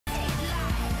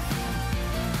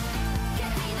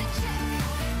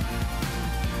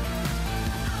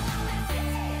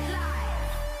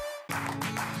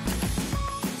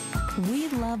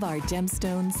love our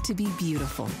gemstones to be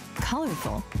beautiful,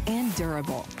 colorful, and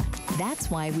durable. That's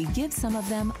why we give some of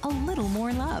them a little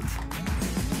more love.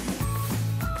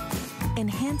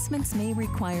 Enhancements may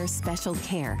require special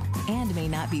care and may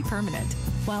not be permanent,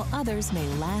 while others may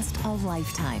last a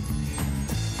lifetime.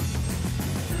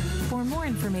 For more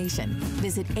information,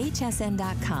 visit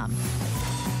hsn.com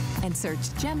and search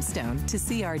gemstone to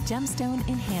see our gemstone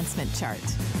enhancement chart.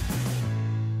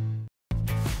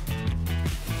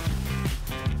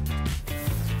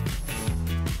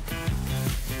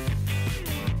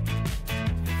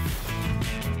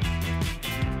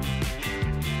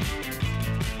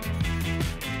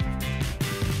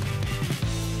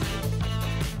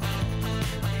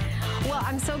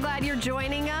 I'm so glad you're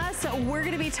joining us. We're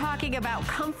going to be talking about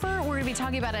comfort. We're going to be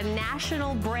talking about a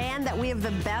national brand that we have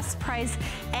the best price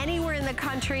anywhere in the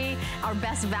country, our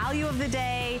best value of the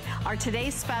day, our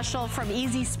today's special from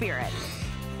Easy Spirit.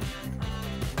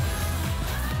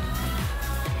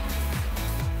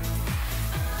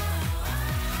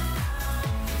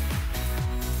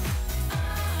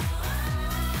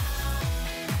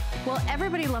 Well,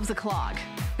 everybody loves a clog,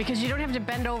 because you don't have to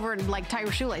bend over and like tie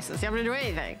your shoelaces. You don't have to do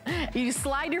anything. You just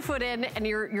slide your foot in and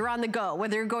you're on the go.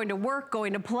 Whether you're going to work,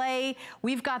 going to play,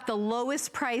 we've got the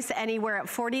lowest price anywhere at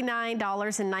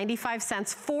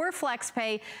 $49.95 for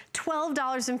FlexPay,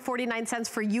 $12.49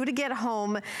 for you to get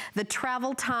home. The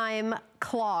Travel Time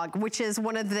clog, which is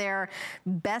one of their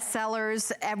best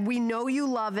sellers. We know you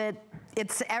love it.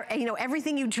 It's, you know,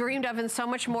 everything you dreamed of and so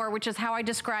much more, which is how I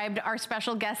described our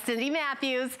special guest, Cindy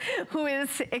Matthews, who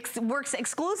works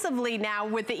exclusively now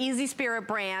with the Easy Spirit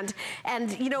brand.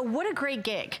 And, you know, what a great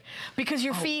gig, because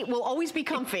your feet will always be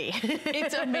comfy.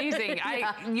 It's amazing.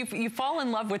 Yeah. You fall in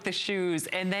love with the shoes,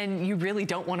 and then you really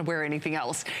don't want to wear anything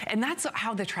else. And that's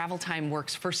how the Travel Time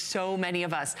works for so many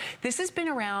of us. This has been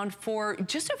around for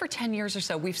just over 10 years or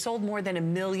so. We've sold more than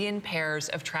 1 million pairs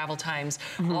of Travel Times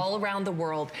all around the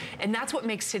world. And that's what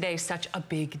makes today such a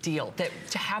big deal, that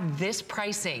to have this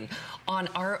pricing on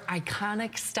our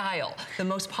iconic style, the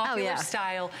most popular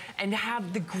style, and to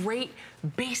have the great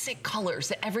basic colors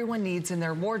that everyone needs in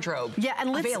their wardrobe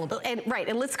available.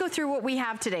 And let's go through what we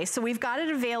have today. So we've got it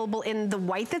available in the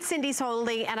white that Cindy's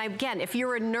holding, and again, if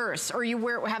you're a nurse or you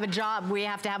have a job where you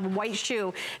have to have a white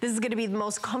shoe, this is gonna be the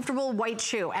most comfortable white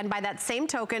shoe. And by that same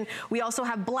token, we also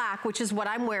have black, which is what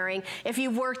I'm wearing. If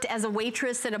you've worked as a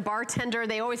waitress and a bartender,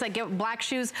 they always like get black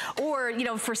shoes, or, you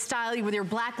know, for style, with your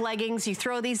black leggings, you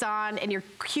throw these on and your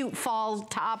cute fall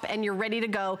top and you're ready to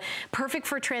go. Perfect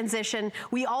for transition.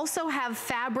 We also have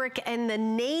fabric in the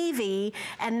navy,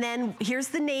 and then here's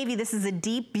the navy. This is a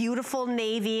deep, beautiful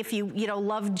navy. If you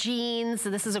love jeans,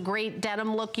 this is a great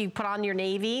denim look you put on your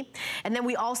navy. And then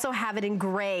we also have it in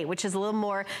gray, which is a little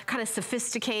more kind of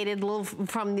sophisticated, a little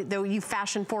from you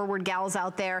fashion forward gals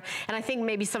out there. And I think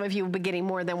maybe some of you will be getting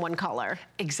more than one color.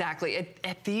 Exactly.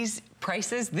 At these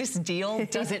prices, this deal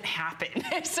doesn't happen.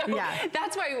 So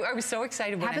that's why I was so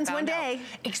excited when Happens I found one day. out.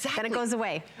 Exactly. Then it goes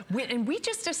away. And we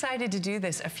just decided to do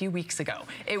this a few weeks ago.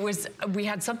 We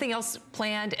had something else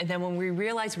planned, and then when we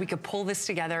realized we could pull this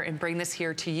together and bring this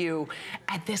here to you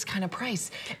at this kind of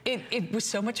price, it was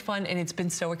so much fun, and it's been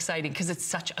so exciting because it's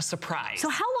such a surprise. So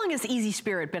how long has Easy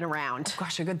Spirit been around? Oh,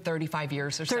 gosh, a good 35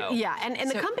 years or so. Yeah, and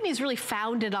the company is really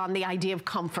founded on the idea of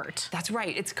comfort. That's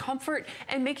right. It's comfort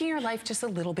and making your life just a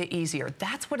little bit easier.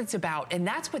 That's what it's about, and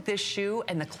that's what this shoe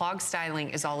and the clog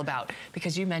styling is all about,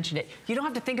 because you mentioned it. You don't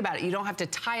have to think about it. You don't have to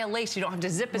tie a lace. You don't have to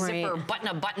zip a zipper, button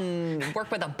a button,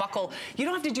 work with a buckle. You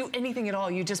don't have to do anything at all.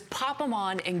 You just pop them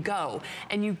on and go,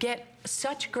 and you get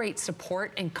such great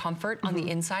support and comfort on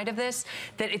the inside of this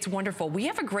that it's wonderful. We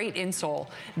have a great insole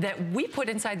that we put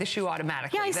inside the shoe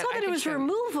automatically. Yeah, I saw that it was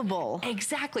removable.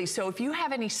 Exactly. So if you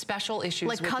have any special issues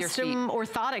with your feet, like custom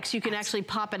orthotics, you can actually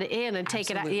pop it in and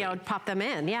take it out, pop them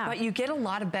in. Yeah. But you get a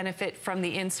lot of benefit from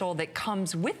the insole that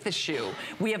comes with the shoe.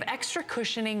 We have extra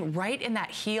cushioning right in that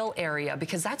heel area,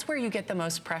 because that's where you get the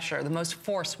most pressure, the most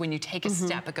force when you take a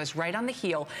step. It goes right on the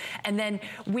heel. And then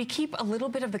we keep a little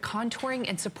bit of the contouring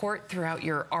and support throughout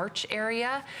your arch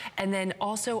area. And then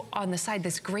also on the side,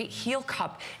 this great heel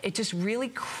cup, it just really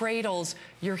cradles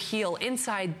your heel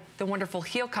inside the wonderful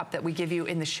heel cup that we give you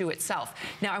in the shoe itself.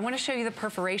 Now, I want to show you the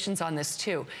perforations on this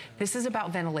too. This is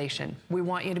about ventilation. We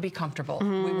want you to be comfortable.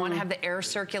 We want to have the air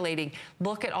circulating.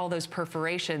 Look at all those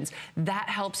perforations. That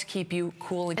helps keep you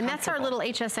cool and comfortable. And that's our little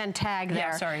HSN tag there.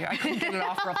 Yeah, sorry, I couldn't get it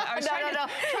off real fast. No.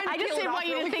 I just didn't want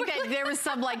you to think that there was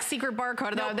some like secret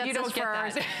barcode. No, that's you don't get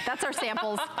that. That's our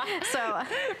samples. So,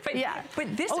 yeah.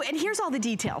 But this. Oh, and here's all the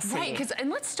details. Right, and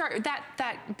let's start, that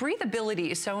breathability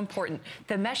is so important.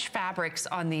 The mesh fabrics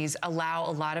on these allow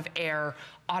a lot of air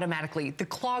automatically. The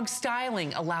clog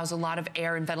styling allows a lot of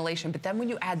air and ventilation, but then when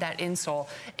you add that insole,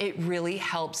 it really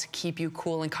helps keep you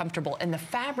cool and comfortable. And the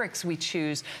fabrics we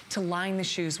choose to line the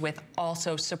shoes with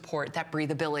also support that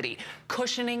breathability.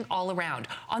 Cushioning all around.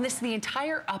 On this, the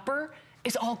entire upper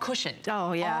is all cushioned.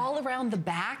 Oh, yeah. All around the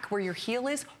back where your heel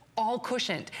is, all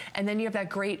cushioned. And then you have that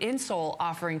great insole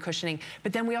offering cushioning,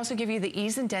 but then we also give you the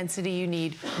ease and density you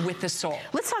need with the sole.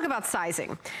 Let's talk about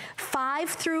sizing. 5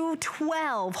 through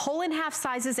 12, whole and half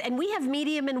sizes, and we have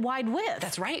medium and wide width.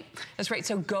 That's right. That's right.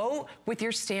 So go with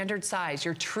your standard size.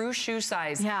 Your true shoe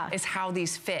size is how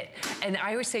these fit. And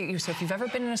I always say, so if you've ever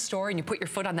been in a store and you put your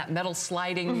foot on that metal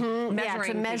sliding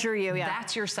measuring to measure you,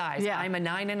 that's your size. I'm a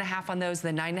 9.5 on those. The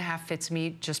 9.5 fits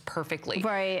me just perfectly.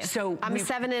 Right. So I'm a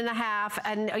 7.5,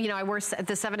 and you know, I wear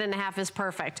the 7.5 is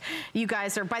perfect. You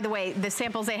guys are, by the way, the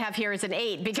samples they have here is an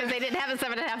 8 because they didn't have a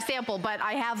 7.5 sample, but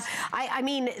I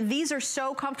mean, these are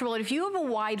so comfortable. And if you have a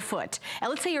wide foot,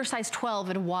 and let's say you're size 12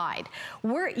 and wide,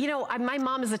 you know, my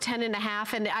mom is a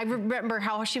 10.5, and I remember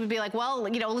how she would be like, well,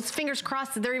 you know, let's fingers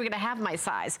crossed that they're even gonna have my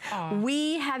size.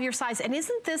 We have your size. And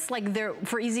isn't this like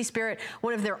for Easy Spirit,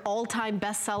 one of their all-time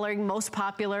best-selling, most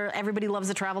popular, everybody loves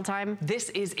the travel time? This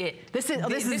is it. This is it.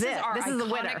 This is the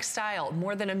winner. Style,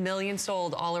 more than 1 million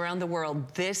sold all around the world.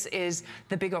 This is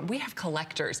the big one. We have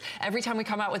collectors. Every time we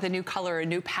come out with a new color, a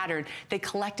new pattern, they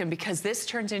collect them because this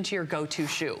turns into your go-to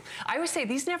shoe. I always say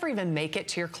these never even make it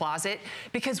to your closet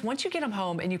because once you get them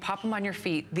home and you pop them on your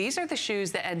feet, these are the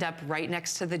shoes that end up right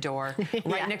next to the door,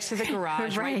 right next to the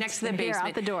garage, right next to the basement,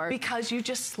 out the door, because you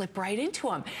just slip right into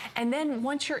them. And then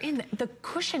once you're in, the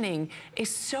cushioning is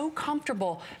so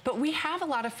comfortable, but we have a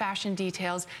lot of fashion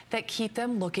details that keep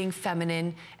them looking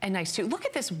feminine and nice too. Look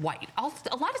at this white.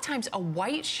 A lot of times a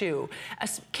white shoe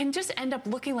can just end up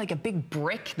looking like a big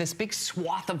brick, this big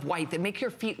swath of white that make your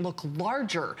feet look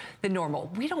larger than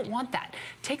normal. We don't want that.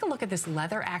 Take a look at this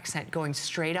leather accent going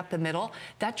straight up the middle.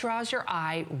 That draws your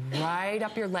eye right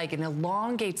up your leg and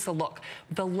elongates the look.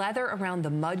 The leather around the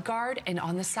mud guard and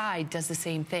on the side does the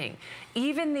same thing.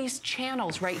 Even these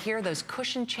channels right here, those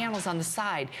cushioned channels on the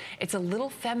side, it's a little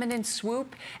feminine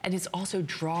swoop, and it's also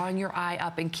drawing your eye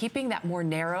up and keeping that more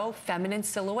narrow feminine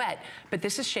silhouette. But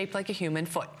this is shaped like a human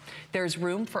foot. There's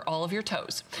room for all of your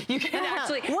toes. You can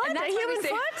actually— What? A human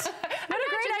foot? What a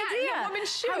great idea. A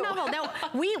woman's shoe. How novel. Now,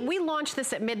 we launched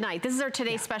this at midnight. This is our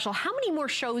today's special. How many more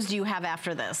shows do you have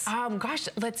after this? Gosh,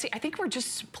 let's see. I think we're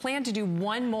just planned to do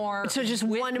one more. So just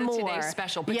one more. Today's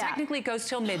special. But technically it goes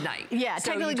till midnight. Yeah,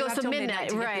 so technically it goes till midnight.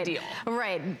 To right. get the deal.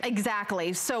 Right.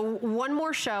 Exactly. So one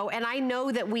more show, and I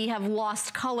know that we have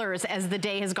lost colors as the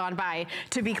day has gone by,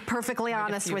 to be perfectly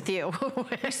honest with you.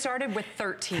 We started with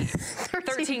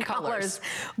 13 colors.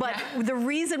 But the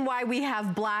reason why we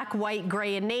have black, white,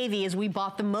 gray, and navy is we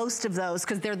bought the most of those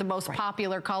because they're the most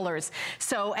popular colors.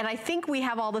 So, and I think we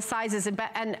have all the sizes,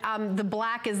 and the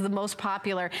black is the most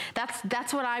popular.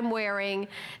 That's what I'm wearing,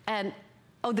 and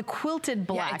oh, the quilted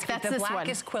black. That's this one. The black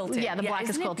is quilted. Yeah, the black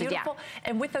is quilted, beautiful?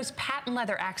 And with those patent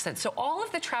leather accents. So all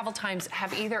of the travel times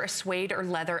have either a suede or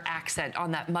leather accent on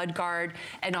that mud guard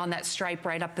and on that stripe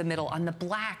right up the middle. On the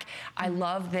black, I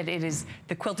love that it is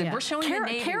the quilted. We're showing the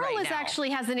navy Carol right now.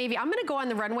 actually has the navy. I'm gonna go on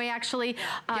the runway actually.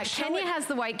 Kenya has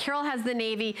the white, Carol has the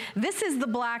navy. This is the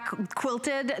black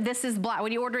quilted. This is black.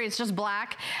 When you order it, it's just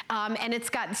black. And it's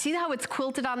got, see how it's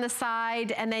quilted on the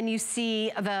side, and then you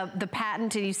see the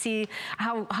patent, and you see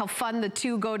how fun the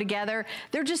two go together.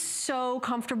 They're just so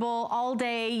comfortable all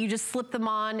day. You just slip them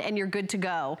on and you're good to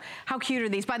go. How cute are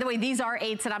these? By the way, these are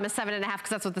 8s and I'm a 7.5 because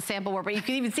that's what the sample were, but you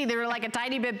can even see they're like a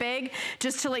tiny bit big,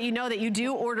 just to let you know that you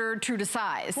do order true to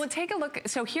size. Well, take a look.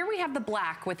 So here we have the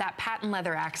black with that patent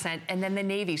leather accent, and then the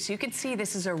navy. So you can see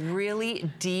this is a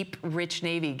really deep, rich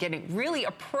navy, really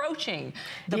approaching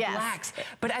the blacks.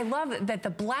 But I love that the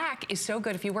black is so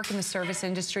good. If you work in the service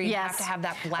industry, you have to have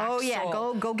that black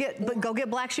sole. Go get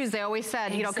black shoes. They always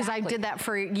said, you know, because I did that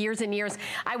for years and years.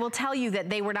 I will tell you that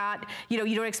they were not, you know,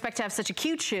 you don't expect to have such a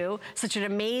cute shoe, such an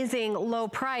amazing low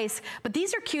price, but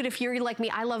these are cute if you're like me.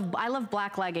 I love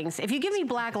black leggings. If you give me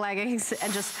black leggings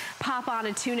and just pop on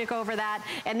a tunic over that,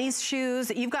 and these shoes,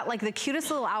 you've got like the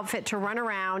cutest little outfit to run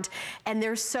around, and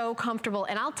they're so comfortable.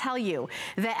 And I'll tell you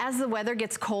that as the weather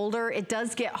gets colder, it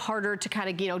does get harder to kind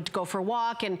of, you know, go for a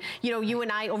walk. And, you know, you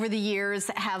and I over the years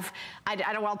have, I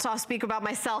don't want to speak about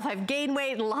myself, I've gained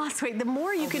gained weight, lost weight, the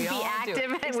more you can be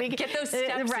active. And we get those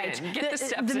steps in. Get the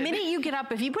steps in. The minute you get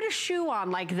up, if you put a shoe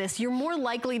on like this, you're more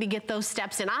likely to get those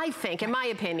steps in, I think, in my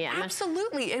opinion.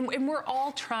 Absolutely, and we're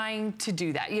all trying to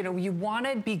do that. You know, you want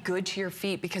to be good to your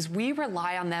feet because we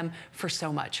rely on them for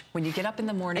so much. When you get up in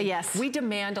the morning, we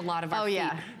demand a lot of our feet.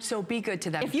 So be good to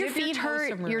them. If your feet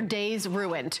hurt, your day's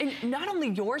ruined. And not only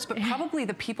yours, but probably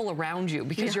the people around you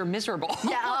because you're miserable.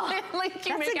 Yeah, like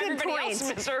you make everybody else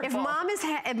miserable. If mom is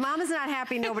not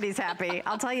happy, nobody's happy.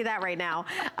 I'll tell you that right now.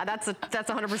 That's a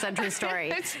 100% true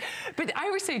story. But I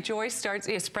always say joy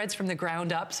spreads from the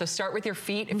ground up. So start with your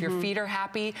feet. If your feet are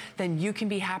happy, then you can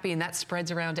be happy, and that spreads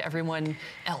around to everyone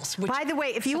else. By the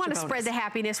way, if you want to spread the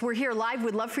happiness, we're here live.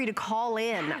 We'd love for you to call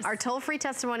in. Yes. Our toll-free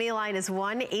testimonial line is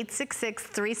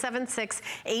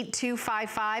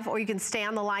 1-866-376-8255, or you can stay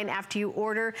on the line after you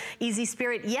order. Easy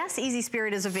Spirit, yes, Easy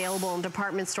Spirit is available in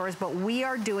department stores, but we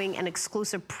are doing an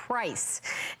exclusive price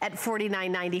at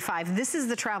 $49.95. This is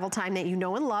the travel time that you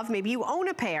know and love. Maybe you own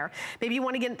a pair. Maybe you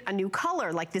want to get a new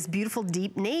color, like this beautiful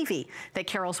deep navy that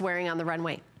Carol's wearing on the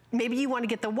runway. Maybe you want to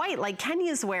get the white like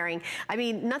Kenya's wearing. I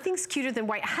mean, nothing's cuter than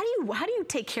white. How do you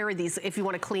take care of these if you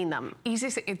want to clean them?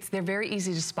 They're very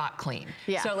easy to spot clean.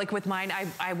 Yeah. So like with mine,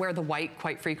 I wear the white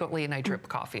quite frequently, and I drip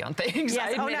coffee on things.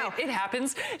 Yes. I admit it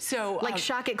happens. So like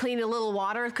shock it clean in a little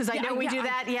water, because I know we do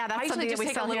that. Yeah, that's something that we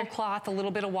take a little cloth, a little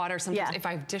bit of water. Sometimes if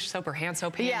I have dish soap or hand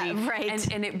soap handy,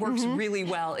 and it works really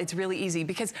well. It's really easy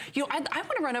because I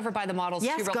want to run over by the models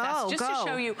too real fast just to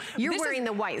show you. You're wearing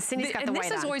the white. Cindy's got the white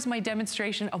on. This is always my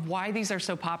demonstration of why these are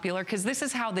so popular, because this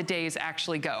is how the days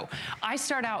actually go. I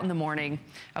start out in the morning.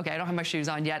 Okay, I don't have my shoes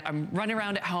on yet. I'm running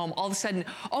around at home. All of a sudden,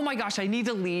 oh my gosh, I need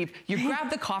to leave. You grab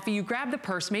the coffee, you grab the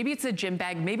purse. Maybe it's a gym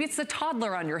bag. Maybe it's the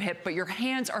toddler on your hip, but your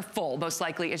hands are full, most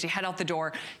likely, as you head out the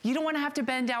door. You don't want to have to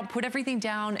bend down, put everything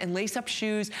down, and lace up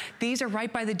shoes. These are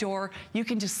right by the door. You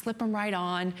can just slip them right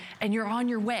on, and you're on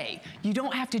your way. You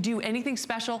don't have to do anything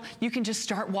special. You can just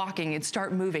start walking and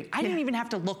start moving. I didn't even have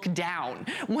to look down.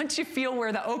 Once you feel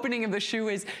where the opening of the shoe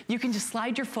is, you can just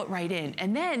slide your foot right in.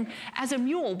 And then, as a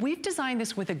mule, we've designed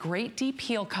this with a great deep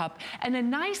heel cup and a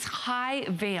nice high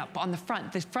vamp on the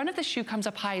front. The front of the shoe comes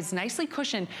up high, it's nicely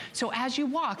cushioned, so as you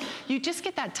walk, you just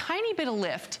get that tiny bit of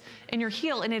lift in your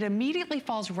heel, and it immediately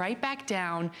falls right back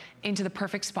down into the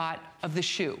perfect spot of the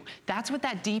shoe. That's what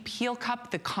that deep heel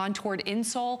cup, the contoured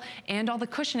insole, and all the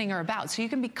cushioning are about. So you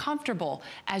can be comfortable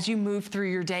as you move through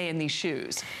your day in these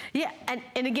shoes. Yeah, and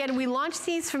again, we launched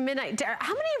these from midnight.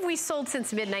 How many have we sold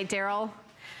since midnight, Daryl?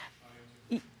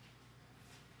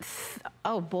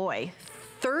 Oh boy,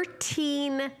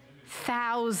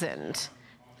 13,000.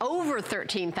 Over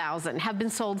 13,000 have been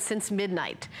sold since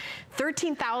midnight.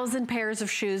 13,000 pairs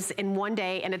of shoes in one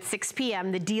day, and at 6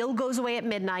 p.m. The deal goes away at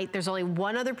midnight. There's only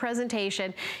one other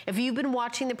presentation. If you've been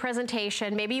watching the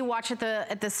presentation, maybe you watch at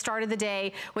the start of the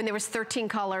day when there was 13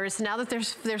 colors. Now that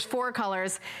there's 4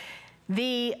 colors,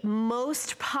 the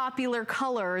most popular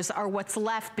colors are what's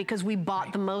left because we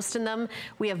bought the most in them.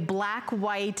 We have black,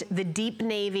 white, the deep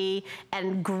navy,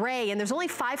 and gray, and there's only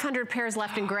 500 pairs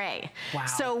left in gray. Wow.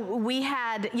 So we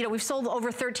had, we've sold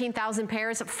over 13,000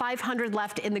 pairs, 500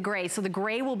 left in the gray. So the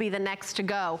gray will be the next to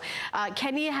go.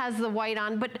 Kenya has the white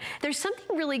on, but there's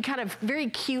something really kind of very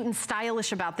cute and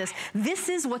stylish about this. This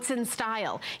is what's in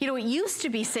style. It used to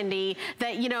be, Cindy,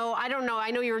 that, I don't know,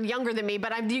 I know you're younger than me,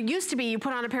 but it used to be you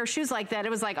put on a pair of shoes like that,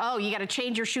 it was like, oh, you got to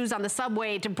change your shoes on the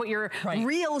subway to put your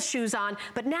real shoes on.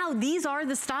 But now these are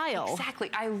the style.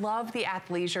 Exactly. I love the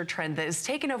athleisure trend that has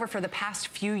taken over for the past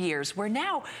few years, where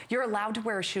now you're allowed to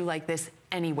wear a shoe like this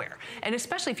anywhere. And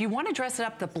especially if you want to dress it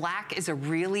up, the black is a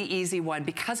really easy one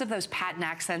because of those patent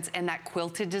accents and that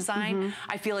quilted design.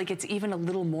 I feel like it's even a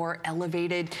little more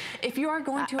elevated. If you are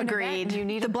going to an event, you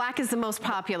need the black is the most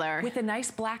popular. With a nice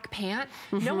black pant,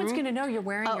 no one's going to know you're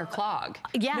wearing your clog.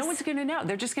 Yes. No one's going to know.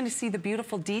 They're just going to see the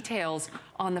beautiful details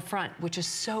on the front, which is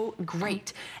so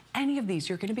great. Any of these,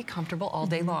 you're going to be comfortable all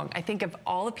day long. I think of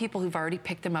all the people who've already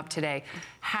picked them up today,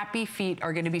 happy feet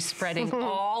are going to be spreading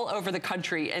all over the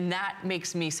country, and that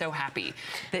makes me so happy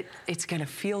that it's going to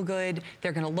feel good,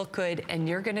 they're going to look good, and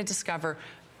you're going to discover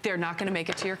they're not going to make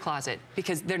it to your closet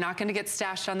because they're not going to get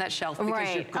stashed on that shelf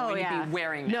because you're going to be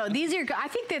wearing them. No, these are, I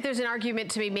think that there's an argument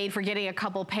to be made for getting a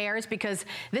couple pairs because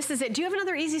this is it. Do you have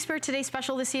another Easy Spirit Today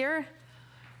special this year?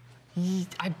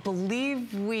 I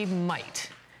believe we might.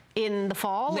 in the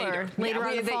fall or later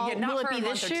on in the fall? Will it be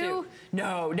this shoe?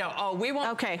 No, no. Oh, we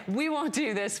won't. Okay. We won't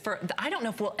do this for. I don't know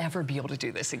if we'll ever be able to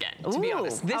do this again. To be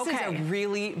honest, this is a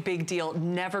really big deal.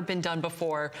 Never been done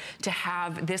before to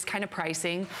have this kind of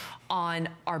pricing on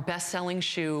our best-selling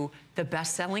shoe, the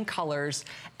best-selling colors,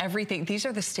 everything. These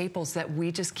are the staples that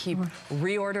we just keep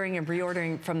reordering and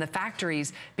reordering from the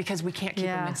factories because we can't keep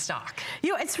them in stock.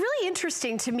 You know, it's really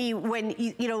interesting to me when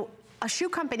you know, a shoe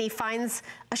company finds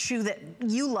a shoe that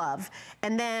you love,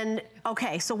 and then,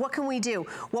 okay, so what can we do?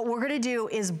 What we're gonna do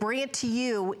is bring it to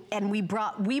you, and we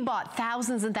bought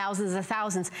thousands and thousands and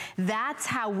thousands. That's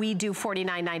how we do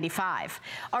 $49.95.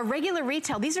 Our regular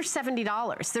retail, these are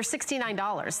 $70. They're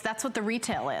 $69. That's what the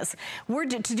retail is. We're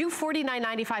to do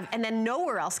 $49.95, and then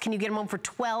nowhere else can you get them home for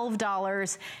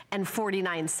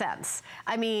 $12.49.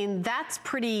 I mean, that's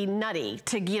pretty nutty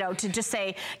to, you know, to just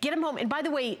say, get them home. And by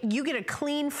the way, you get a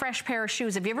clean, fresh pair of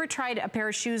shoes. Have you ever tried a pair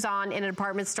of shoes on in a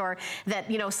department store that,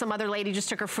 you know, some other lady just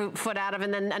took her foot out of,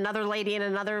 and then another lady and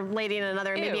another lady and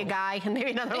another, maybe a guy and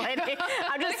maybe another lady?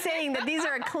 I'm just saying that these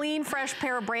are a clean, fresh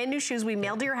pair of brand new shoes we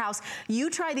mailed to your house. You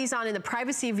try these on in the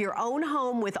privacy of your own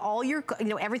home with all your, you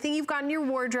know, everything you've got in your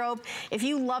wardrobe. If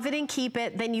you love it and keep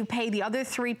it, then you pay the other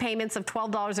 3 payments of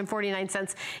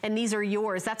 $12.49, and these are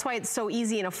yours. That's why it's so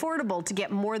easy and affordable to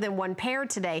get more than one pair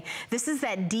today. This is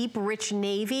that deep, rich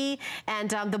navy,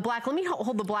 and the black. Let me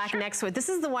hold the black next to it. This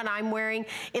is the one I'm wearing.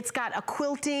 It's got a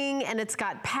quilting and it's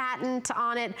got patent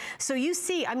on it. So you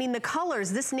see, I mean, the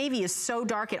colors, this navy is so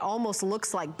dark it almost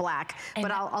looks like black, and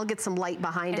but I'll get some light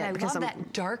behind it. I love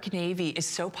that dark navy is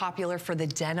so popular for the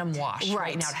denim wash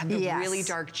right now, to have the really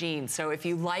dark jeans. So if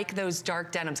you like those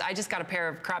dark denims, I just got a pair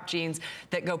of crop jeans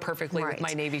that go perfectly with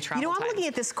my navy travel. You know, I'm looking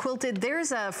at this quilted.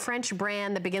 There's a French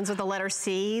brand that begins with the letter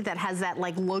C that has that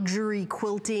like luxury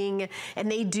quilting,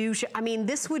 and they do, I mean,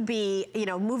 this would be, you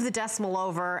know, move the decimal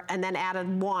over and then add a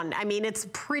 1. I mean, it's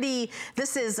pretty,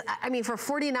 this is, I mean, for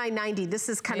 $49.90, this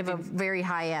is kind of a very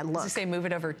high-end look. I was gonna say move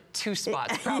it over 2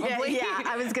 spots, probably. yeah,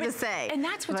 I was gonna say. And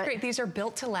that's what's great. These are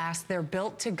built to last. They're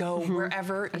built to go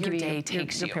wherever your day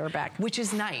takes you, which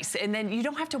is nice. And then you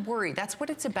don't have to worry. That's what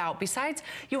it's about. Besides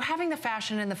you having the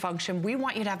fashion and the function, we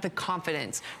want you to have the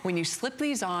confidence when you slip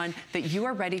these on that you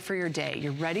are ready for your day.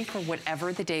 You're ready for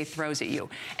whatever the day throws at you.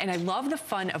 And I love the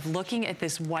fun of looking at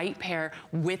this white pair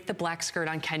with the black skirt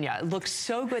on Kenya. It looks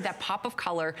so good, that pop of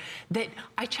color, that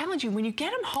I challenge you, when you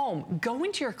get them home, go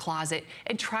into your closet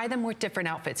and try them with different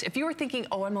outfits. If you were thinking,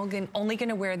 oh, I'm only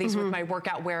gonna wear these with my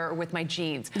workout wear or with my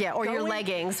jeans. Yeah, or your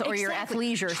leggings or your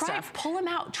athleisure stuff. Pull them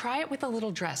out, try it with a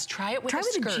little dress, try it with a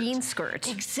skirt. Try with a jean skirt.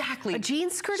 Exactly. A jean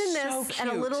skirt in this, and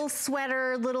a little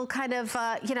sweater, little kind of,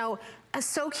 you know,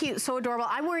 so cute, so adorable.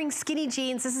 I'm wearing skinny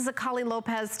jeans. This is a Colleen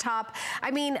Lopez top. I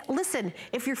mean, listen,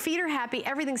 if your feet are happy,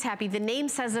 everything's happy. The name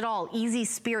says it all, Easy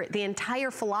Spirit. The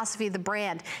entire philosophy of the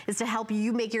brand is to help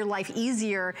you make your life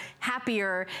easier,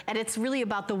 happier, and it's really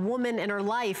about the woman and her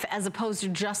life as opposed to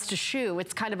just a shoe.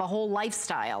 It's kind of a whole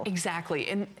lifestyle. Exactly,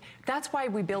 and that's why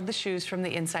we build the shoes from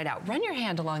the inside out. Run your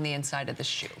hand along the inside of the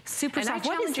shoe. Super soft.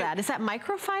 What is that? Is that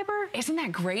microfiber? Isn't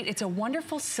that great? It's a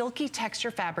wonderful silky texture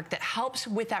fabric that helps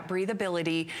with that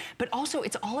breathability, but also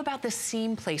it's all about the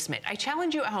seam placement. I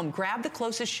challenge you at home, grab the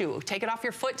closest shoe, take it off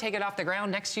your foot, take it off the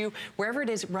ground next to you, wherever it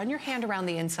is, run your hand around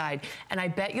the inside, and I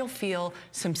bet you'll feel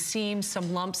some seams,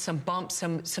 some lumps, some bumps,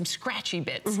 some scratchy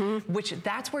bits, which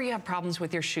that's where you have problems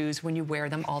with your shoes when you wear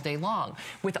them all day long.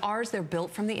 With ours, they're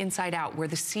built from the inside out, where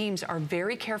the seams are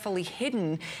very carefully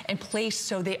hidden and placed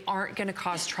so they aren't gonna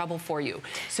cause trouble for you.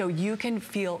 So you can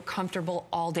feel comfortable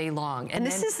all day long. And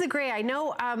this is the gray. I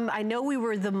know we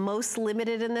were the most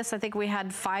limited in this. I think we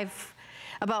had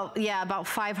about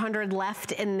 500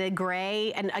 left in the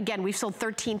gray. And again, we've sold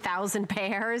 13,000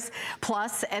 pairs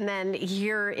plus, and then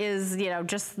here is, you know,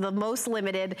 just the most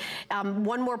limited.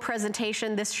 One more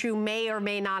presentation. This shoe may or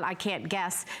may not, I can't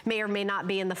guess, may or may not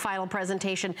be in the final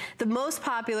presentation. The most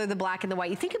popular, the black and the white.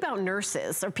 You think about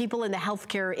nurses or people in the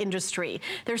healthcare industry.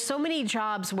 There's so many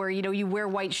jobs where, you know, you wear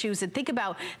white shoes, and think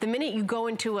about the minute you go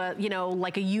into a, you know,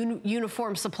 like a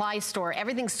uniform supply store,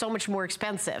 everything's so much more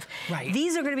expensive. Right.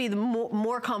 These are gonna be the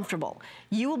more comfortable.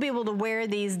 You will be able to wear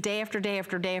these day after day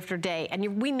after day after day,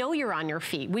 and we know you're on your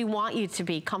feet. We want you to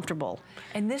be comfortable.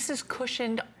 And this is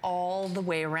cushioned all the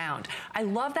way around. I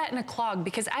love that in a clog,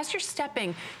 because as you're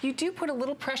stepping, you do put a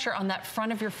little pressure on that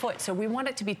front of your foot, so we want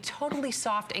it to be totally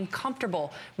soft and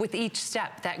comfortable with each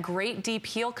step. That great deep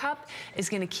heel cup is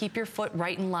gonna keep your foot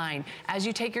right in line. As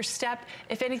you take your step,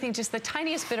 if anything, just the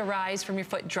tiniest bit of rise from your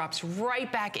foot drops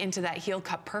right back into that heel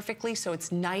cup perfectly, so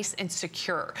it's nice and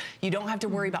secure. You don't have to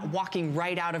worry about walking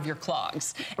right out of your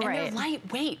clogs. And they're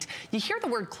lightweight. You hear the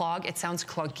word clog, it sounds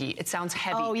clunky, it sounds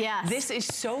heavy. Oh, yes. This is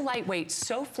so lightweight,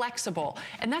 so flexible.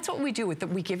 And that's what we do with it.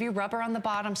 We give you rubber on the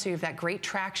bottom so you have that great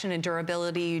traction and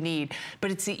durability you need.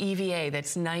 But it's the EVA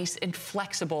that's nice and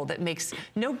flexible that makes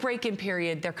no break-in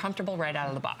period. They're comfortable right out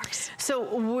of the box.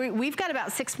 So we've got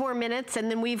about 6 more minutes, and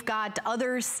then we've got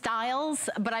other styles,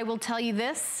 but I will tell you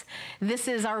this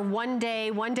is our one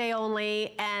day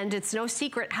only, and it's no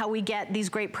secret how we get these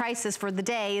great prices for the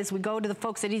day is we go to the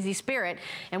folks at Easy Spirit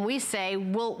and we say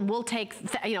we'll take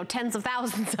tens of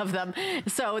thousands of them.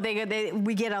 So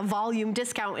we get a volume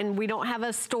discount, and we don't have a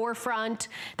storefront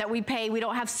that we pay. We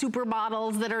don't have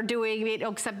supermodels that are doing it,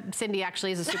 except Cindy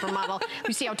actually is a supermodel.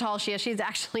 You see how tall she is. She's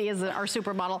actually is our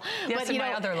supermodel. Yes, but, in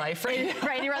my other life, right?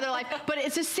 Right, in your other life. But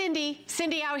it's just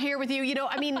Cindy out here with you.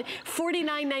 I mean,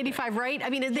 $49.95, right? I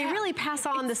mean, they really pass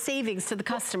on the savings to the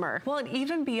customer. Well, and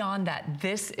even beyond that,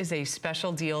 this is a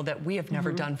special deal that we have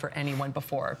never done for anyone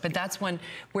before. But that's one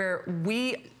where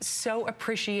we so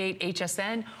appreciate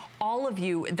HSN. All of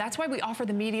you, that's why we offer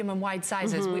the medium and wide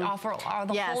sizes. We offer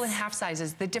the whole and half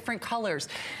sizes, the different colors,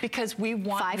 because we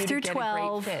want you to get a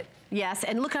great fit. Yes,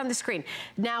 and look on the screen.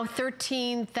 Now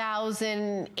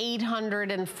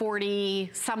 13,840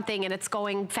 something, and it's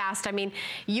going fast. I mean,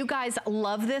 you guys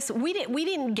love this. We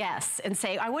didn't guess and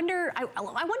say, I wonder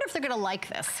if they're gonna like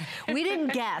this. We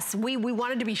didn't guess. We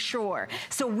wanted to be sure.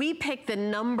 So we picked the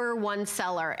 #1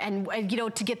 seller, and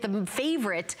to get the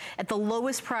favorite at the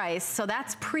lowest price. So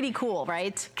that's pretty cool,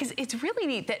 right? Because it's really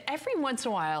neat that every once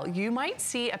in a while you might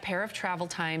see a pair of travel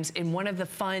times in one of the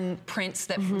fun prints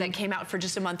that came out for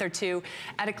just a month or two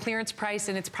at a clearance price,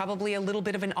 and it's probably a little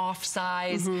bit of an off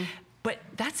size, but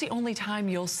that's the only time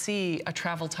you'll see a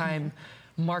travel time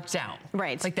marked down.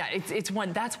 Right. Like that. It's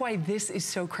one. That's why this is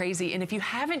so crazy. And if you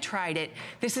haven't tried it,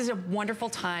 this is a wonderful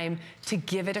time to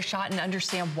give it a shot and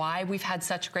understand why we've had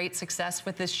such great success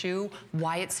with this shoe,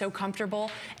 why it's so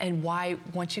comfortable, and why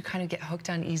once you kind of get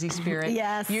hooked on Easy Spirit,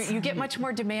 you get much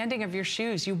more demanding of your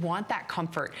shoes. You want that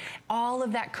comfort. All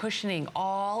of that cushioning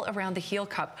all around the heel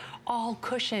cup, all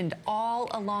cushioned all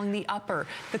along the upper,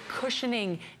 the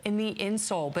cushioning in the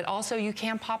insole, but also you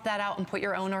can pop that out and put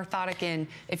your own orthotic in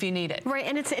if you need it. Right,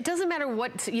 and it doesn't matter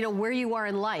what, where you are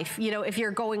in life. If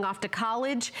you're going off to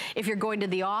college, if you're going to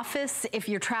the office, if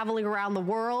you're traveling around the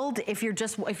world, if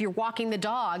you're walking the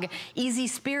dog, Easy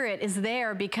Spirit is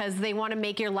there because they want to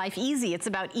make your life easy. It's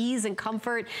about ease and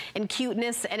comfort and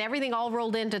cuteness and everything all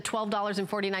rolled into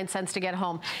 $12.49 to get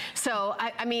home. So,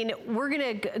 I mean, we're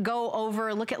going to go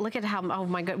over, look at how, oh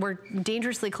my God, we're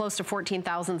dangerously close to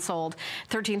 14,000 sold,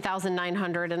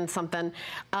 13,900 and something.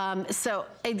 So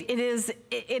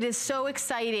it is so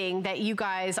exciting that you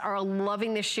guys are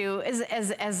loving this shoe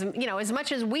as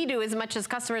much as we do, as much as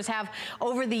customers have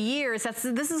over the years.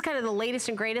 This is kind of the latest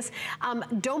and greatest.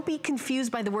 Don't be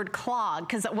confused by the word clog,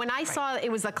 because when I saw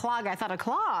it was a clog, I thought a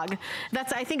clog.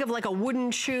 I think of like a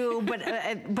wooden shoe,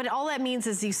 but all that means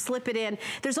is you slip it in.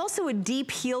 There's also a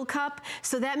deep heel cup,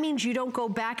 so that means you don't go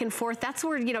back and forth. That's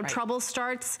where trouble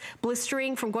starts,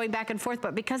 blistering from going back and forth.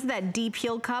 But because of that deep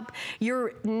heel cup,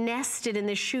 you're nested in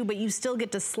this shoe, but you still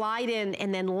get to slide in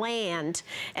and then land,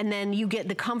 and then you get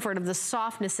the comfort of the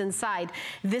softness inside.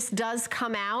 This does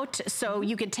come out, so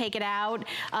you can take it out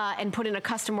and put in a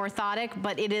custom orthotic,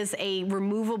 but it is a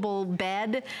removable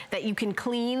bed that you can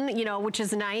clean, which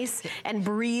is nice, and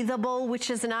breathable, which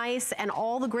is nice, and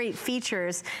all the great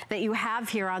features that you have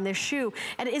here on this shoe.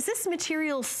 And is this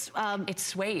material? It's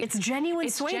suede. It's genuine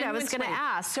suede. I was going to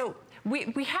ask. So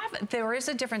there is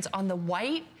a difference on the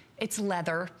white. It's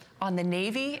leather. On the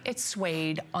navy, it's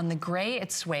suede. On the gray,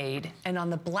 it's suede. And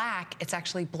on the black, it's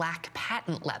actually black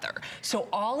patent leather. So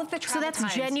all of the travel times... So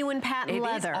that's genuine patent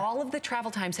leather. All of the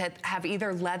travel times have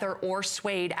either leather or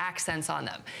suede accents on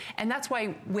them. And that's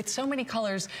why with so many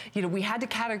colors, we had to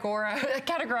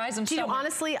categorize them.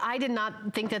 Honestly, I did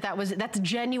not think that's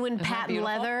genuine patent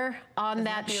leather on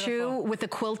that shoe with the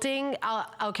quilting.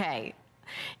 Okay.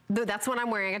 That's what I'm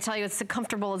wearing. I tell you, it's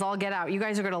comfortable as all get out. You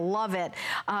guys are going to love it.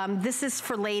 This is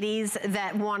for ladies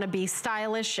that want to be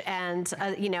stylish and,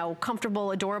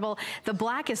 comfortable, adorable. The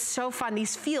black is so fun.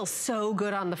 These feel so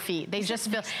good on the feet. They just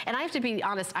feel, and I have to be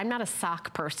honest, I'm not a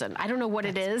sock person. I don't know what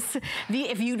it is.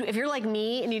 If you're like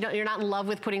me and you're not in love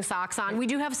with putting socks on, we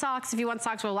do have socks. If you want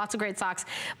socks, we have lots of great socks.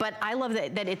 But I love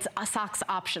that it's socks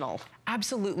optional.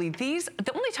 Absolutely. These,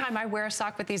 the only time I wear a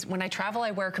sock with these, when I travel,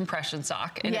 I wear a compression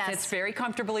sock. And it fits very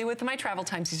comfortably with my travel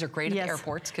times. These are great at the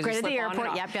airports. Great at the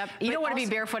airport, yep. You don't want to be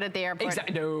barefoot at the airport.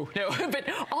 Exactly, no. But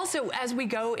also, as we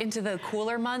go into the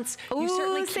cooler months, you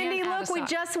certainly can't Cindy, look, we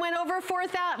just went over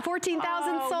 14,000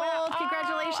 sold. Wow.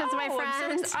 Congratulations, my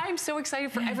friend. I'm so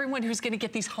excited for everyone who's going to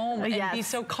get these home and be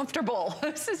so comfortable.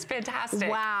 This is fantastic.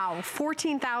 Wow,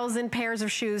 14,000 pairs of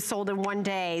shoes sold in one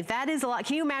day. That is a lot.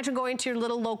 Can you imagine going to your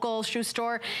little local shoe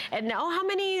store and, how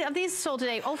many of these sold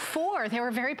today? 4. They were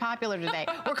very popular today.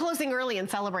 We're closing early and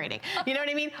celebrating. You know what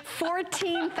I mean?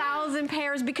 14,000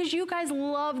 pairs because you guys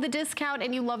love the discount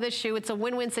and you love this shoe. It's a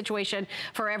win-win situation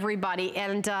for everybody.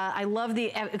 And I love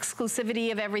the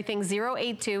exclusivity of everything.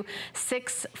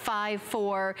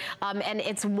 082-654. And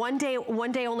it's one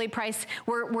day only price.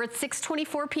 We're at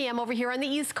 6:24 p.m. over here on the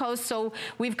East Coast. So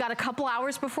we've got a couple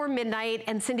hours before midnight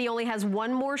and Cindy only has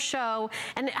one more show.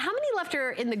 And how many left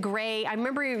are in the gray? I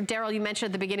remember, Daryl, you mentioned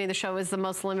at the beginning of the show is the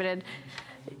most limited.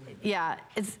 Yeah,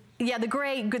 the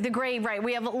gray, right.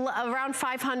 We have around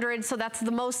 500, so that's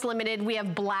the most limited. We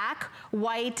have black,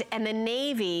 white, and the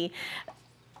navy.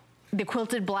 The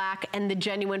quilted black and the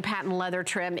genuine patent leather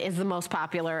trim is the most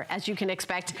popular, as you can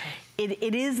expect.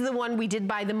 It is the one we did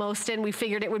buy the most in. We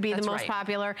figured it would be the most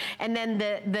popular. And then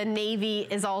the navy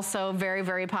is also very,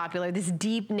 very popular. This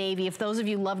deep navy, if those of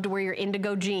you love to wear your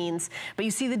indigo jeans, but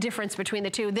you see the difference between the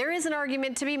two, there is an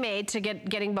argument to be made to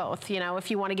getting both, if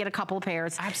you want to get a couple of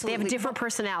pairs. Absolutely. They have different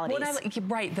personalities.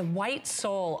 Right, the white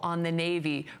sole on the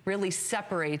navy really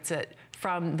separates it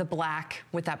from the black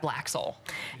with that black sole.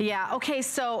 Yeah, okay,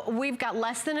 so we've got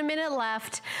less than a minute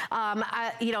left.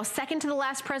 Second to the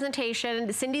last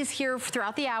presentation. Cindy's here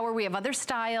throughout the hour. We have other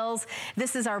styles.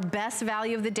 This is our best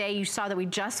value of the day. You saw that we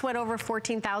just went over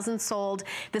 14,000 sold.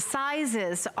 The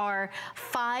sizes are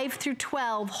 5 through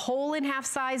 12, whole and half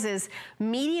sizes,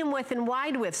 medium width and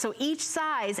wide width. So each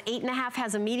size, 8.5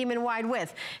 has a medium and wide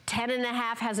width,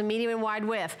 10.5 has a medium and wide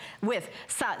width.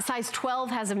 Size 12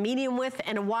 has a medium width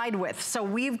and a wide width. So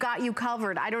we've got you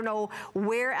covered. I don't know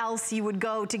where else you would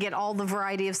go to get all the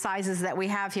variety of sizes that we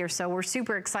have here. So we're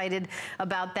super excited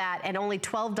about that, and only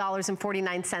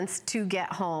 $12.49 to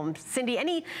get home. Cindy, I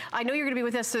know you're going to be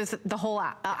with us the whole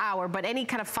hour, but any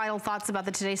kind of final thoughts about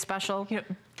the Today Special?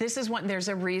 This is there's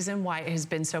a reason why it has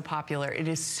been so popular. It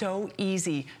is so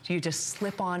easy. You just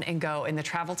slip on and go, and the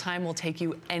travel time will take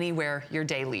you anywhere your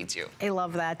day leads you. I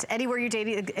love that. Anywhere your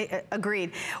day,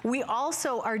 agreed. We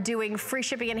also are doing free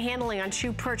shipping and handling on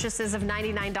shoe purchases of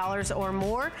 $99 or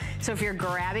more. So if you're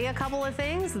grabbing a couple of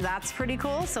things, that's pretty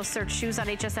cool. So search shoes on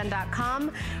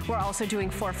hsn.com. We're also doing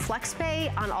for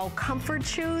FlexPay on all comfort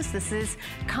shoes. This is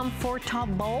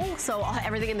comfortable, so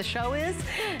everything in the show is.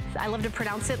 I love to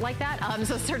pronounce it like that.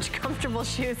 So search comfortable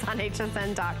shoes on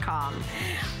hsn.com.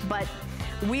 But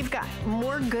we've got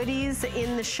more goodies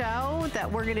in the show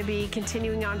that we're going to be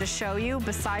continuing on to show you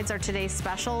besides our Today's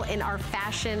Special in our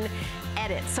fashion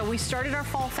edit. So we started our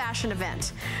fall fashion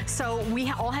event. So we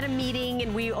all had a meeting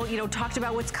and we talked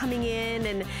about what's coming in,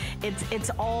 and it's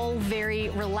all very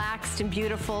relaxed and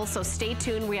beautiful. So stay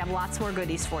tuned. We have lots more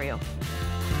goodies for you.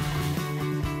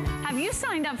 Have you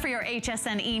signed up for your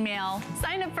HSN email?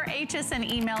 Sign up for HSN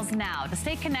emails now to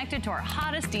stay connected to our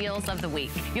hottest deals of the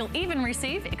week. You'll even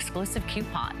receive exclusive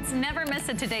coupons. Never miss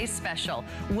a Today's Special.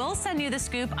 We'll send you the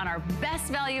scoop on our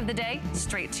best value of the day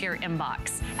straight to your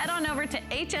inbox. Head on over to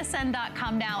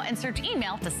hsn.com now and search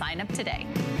email to sign up today.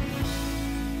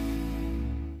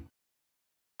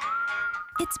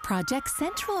 It's Project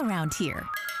Central around here.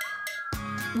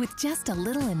 With just a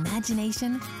little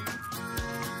imagination,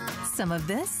 some of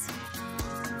this,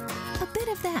 a bit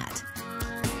of that.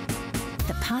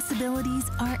 The possibilities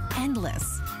are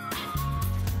endless.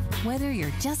 Whether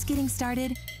you're just getting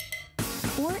started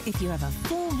or if you have a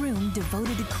full room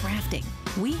devoted to crafting,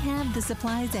 we have the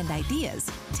supplies and ideas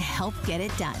to help get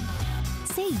it done.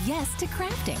 Say yes to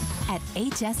crafting at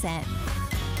HSN.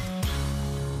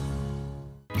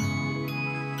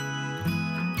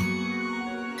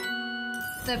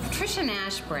 The Patricia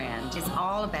Nash brand is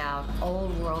all about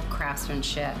old world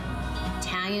craftsmanship,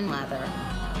 Italian leather,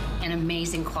 and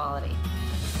amazing quality.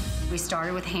 We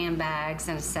started with handbags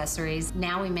and accessories.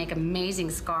 Now we make amazing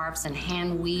scarves and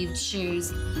hand-weaved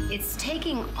shoes. It's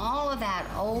taking all of that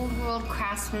old world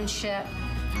craftsmanship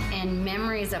and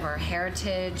memories of our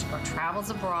heritage or travels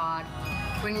abroad,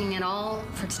 bringing it all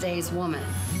for today's woman.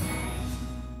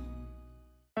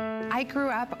 I grew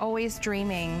up always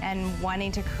dreaming and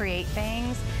wanting to create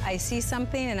things. I see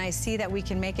something and I see that we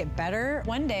can make it better.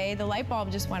 One day, the light bulb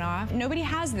just went off. Nobody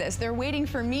has this. They're waiting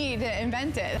for me to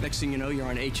invent it. Next thing you know, you're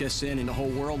on HSN and the whole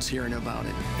world's hearing about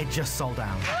it. It just sold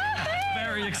out.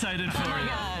 very excited for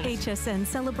it. HSN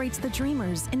celebrates the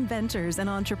dreamers, inventors, and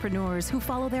entrepreneurs who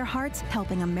follow their hearts,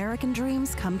 helping American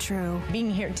dreams come true.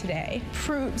 Being here today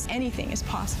proves anything is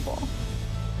possible.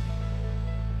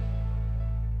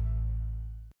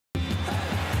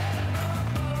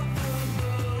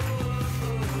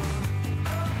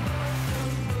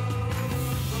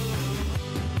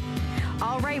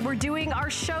 All right, we're doing our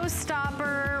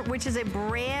showstopper, which is a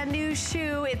brand new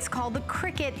shoe. It's called the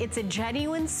Cricket. It's a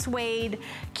genuine suede,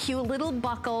 cute little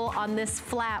buckle on this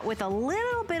flat with a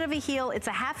little bit of a heel. It's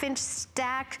a 1/2 inch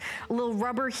stacked, little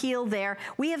rubber heel there.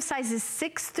 We have sizes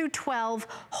 6 through 12,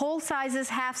 whole sizes,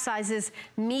 half sizes,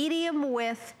 medium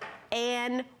width,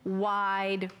 and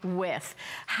wide width.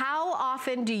 How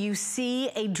often do you see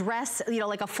a dress, you know,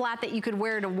 like a flat that you could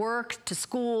wear to work, to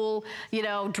school, you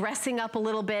know, dressing up a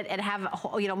little bit and have,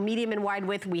 you know, medium and wide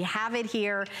width? We have it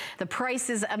here. The price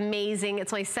is amazing.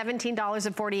 It's only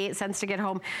 $17.48 to get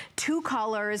home. 2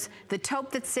 colors, the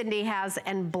taupe that Cindy has,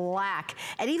 and black.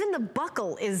 And even the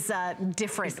buckle is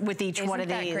different with each one of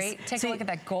these. Isn't that great? Take a look at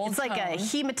that gold It's like a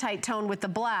hematite tone with the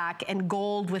black and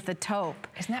gold with the taupe.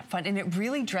 Isn't that fun? And it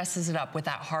really dresses it up with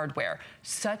that hardware.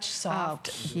 Such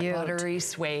soft, buttery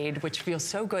suede, which feels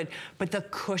so good. But the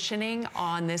cushioning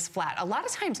on this flat, a lot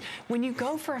of times when you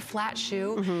go for a flat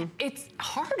shoe, it's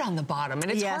hard on the bottom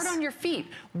and it's hard on your feet.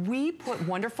 We put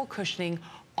wonderful cushioning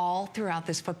all throughout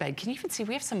this footbed. Can you even see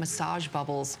we have some massage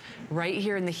bubbles right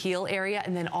here in the heel area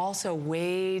and then also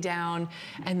way down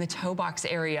in the toe box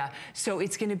area. So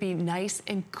it's gonna be nice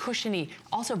and cushiony.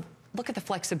 Also, look at the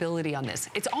flexibility on this.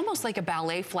 It's almost like a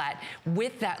ballet flat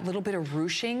with that little bit of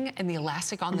ruching and the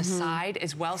elastic on the side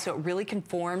as well, so it really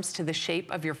conforms to the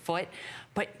shape of your foot.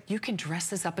 But you can dress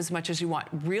this up as much as you want.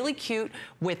 Really cute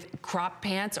with crop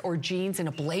pants or jeans and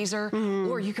a blazer,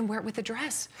 or you can wear it with a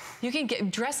dress. You can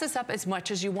dress this up as much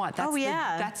as you want. That's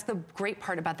that's the great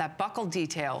part about that buckle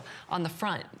detail on the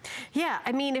front. Yeah,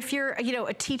 I mean, if you're, you know,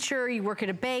 a teacher, you work at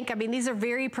a bank, I mean, these are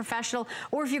very professional.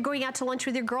 Or if you're going out to lunch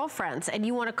with your girlfriends and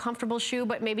you want a comfortable shoe,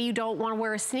 but maybe you don't want to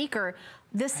wear a sneaker,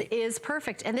 this is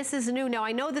perfect, and this is new. Now,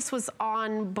 I know this was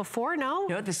on before, no?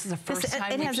 No, this is the first time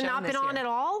it has not been on at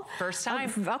all? First time.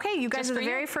 Okay, you guys are the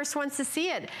very first ones to see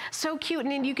it. So cute,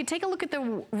 and then you can take a look at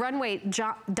the runway.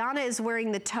 Donna is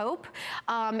wearing the taupe,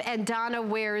 and Donna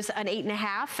wears an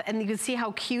 8.5, and you can see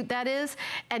how cute that is.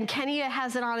 And Kenya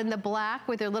has it on in the black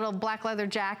with her little black leather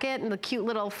jacket and the cute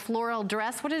little floral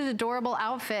dress. What an adorable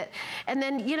outfit. And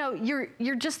then, you know,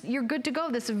 you're good to go.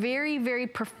 This very, very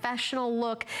professional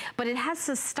look, but it has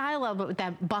the style of it with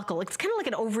that buckle. It's kind of like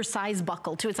an oversized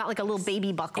buckle too. It's not like a little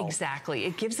baby buckle. Exactly.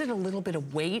 It gives it a little bit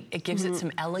of weight. It gives it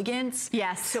some elegance.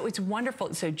 Yes. So it's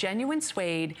wonderful. So genuine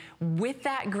suede with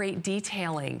that great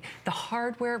detailing. The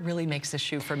hardware really makes the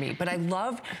shoe for me. But I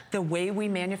love the way we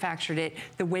manufactured it,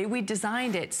 the way we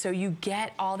designed it, so you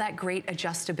get all that great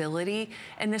adjustability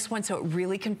in this one, so it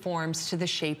really conforms to the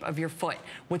shape of your foot.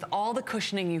 With all the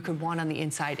cushioning you could want on the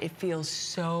inside, it feels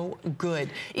so good.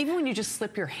 Even when you just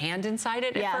slip your hand inside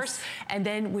it at first, and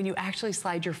then when you actually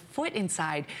slide your foot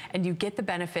inside and you get the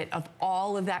benefit of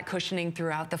all of that cushioning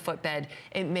throughout the footbed,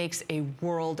 it makes a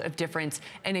world of difference.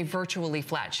 And a virtually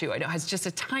flat shoe, I know, has just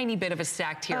a tiny bit of a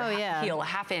stacked heel, a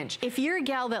 1/2 inch. If you're a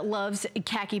gal that loves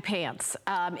khaki pants,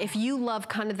 if you love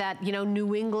kind of that, you know,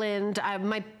 New England,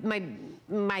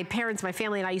 my parents, my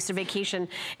family and I used to vacation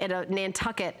in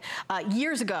Nantucket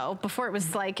years ago, before it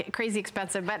was like crazy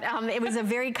expensive, but it was a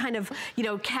very kind of, you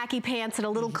know, khaki pants and a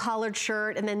little collared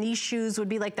shirt, and then these shoes would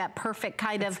be like that perfect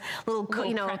kind of little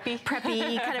you know,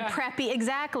 preppy, kind of preppy,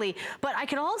 exactly. But I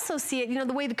could also see it, you know,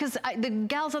 the way, because the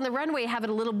gals on the runway have it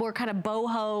a little more kind of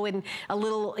boho and a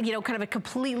little, you know, kind of a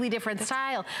completely different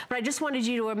style. But I just wanted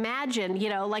you to imagine, you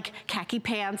know, like khaki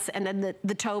pants and then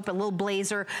the taupe, a little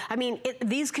blazer. I mean,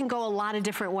 these can go a lot of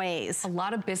different ways. A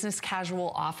lot of business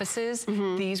casual offices,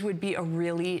 these would be a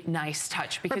really nice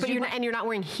touch, because you're not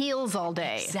wearing heels all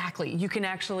day. Exactly. You can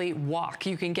actually walk.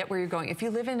 You can get where you're going. If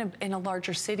you live in a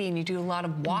larger city and you do a lot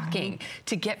of walking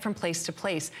to get from place to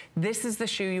place, this is the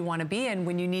shoe you want to be in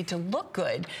when you need to look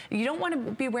good. You don't want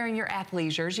to be wearing your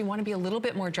athleisures. You want to be a little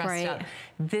bit more dressed up.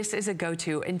 This is a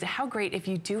go-to. And how great if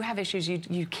you do have issues,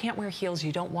 you can't wear heels,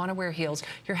 you don't want to wear heels,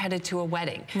 you're headed to a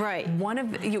wedding. Right.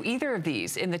 Either of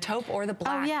these, in the taupe or the the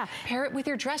black. Oh, yeah. Pair it with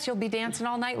your dress. You'll be dancing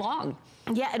all night long.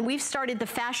 Yeah, and we've started the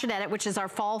Fashion Edit, which is our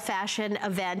fall fashion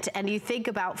event. And you think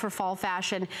about for fall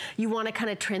fashion, you want to kind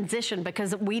of transition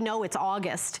because we know it's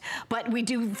August, but we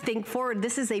do think forward.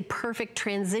 This is a perfect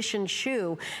transition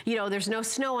shoe. You know, there's no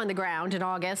snow on the ground in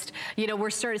August. You know,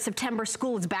 we're starting September,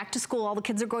 school, it's back to school. All the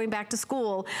kids are going back to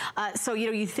school. So, you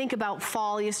know, you think about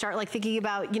fall, you start like thinking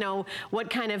about, you know, what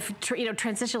kind of,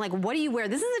 transition, like what do you wear?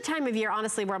 This is a time of year,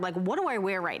 honestly, where I'm like, what do I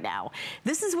wear right now?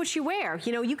 This is what you wear.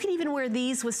 You know, you can even wear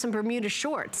these with some Bermuda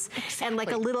shorts and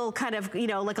like a little kind of, you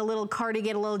know, like a little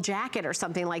cardigan, a little jacket or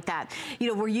something like that, you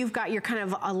know, where you've got your kind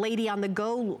of a lady on the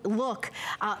go look.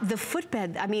 The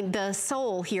footbed, I mean, the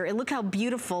sole here, and look how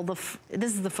beautiful this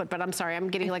is the footbed. I'm sorry, I'm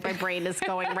getting like my brain is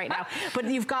going right now. But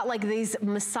you've got like these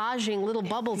massaging little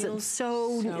bubbles. It's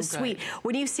so sweet. Good.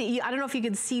 When you see, I don't know if you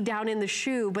can see down in the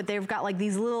shoe, but they've got like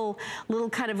these little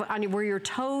kind of on where your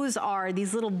toes are,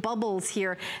 these little bubbles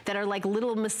here that are like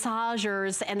little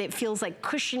massagers, and it feels like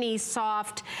cushiony, soft.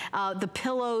 The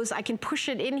pillows, I can push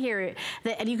it in here,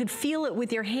 and you can feel it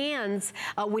with your hands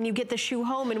when you get the shoe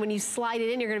home, and when you slide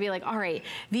it in, you're gonna be like, all right,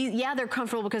 yeah, they're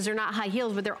comfortable because they're not high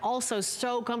heels, but they're also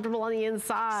so comfortable on the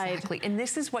inside. Exactly, and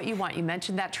this is what you want. You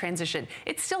mentioned that transition.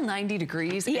 It's still 90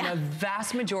 degrees in a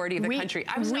vast majority of the country.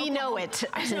 We know it.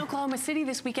 I was in Oklahoma City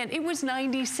this weekend. It was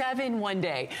 97 one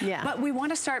day. Yeah. But we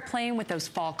want to start playing with those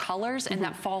fall colors and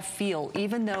that fall feel,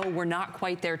 even though we're not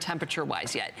quite there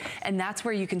temperature-wise yet. And that's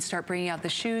where you can start bringing out the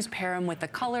shoes, pair them with the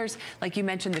colors. Like you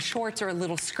mentioned, the shorts or a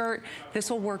little skirt.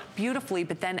 This will work beautifully,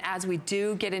 but then as we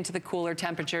do get into the cooler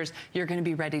temperatures, you're going to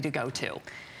be ready to go too.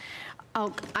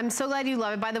 Oh, I'm so glad you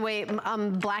love it. By the way,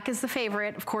 black is the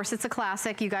favorite. Of course, it's a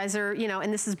classic. You guys are, you know,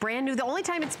 and this is brand new. The only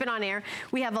time it's been on air,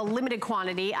 we have a limited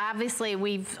quantity. Obviously,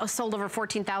 we've sold over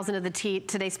 14,000 of the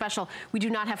Today Special. We do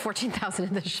not have 14,000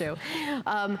 of this shoe.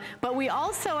 But we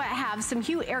also have some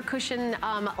Hue Air Cushion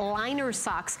liner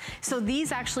socks. So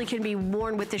these actually can be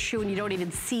worn with the shoe and you don't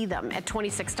even see them at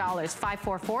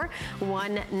 $26,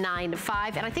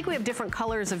 544-195. And I think we have different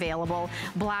colors available,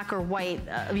 black or white.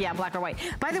 Yeah, black or white.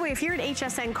 By the way, if you're an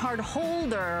HSN card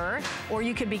holder, or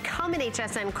you could become an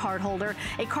HSN card holder,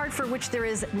 a card for which there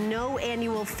is no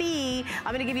annual fee,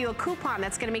 I'm gonna give you a coupon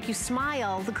that's gonna make you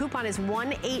smile. The coupon is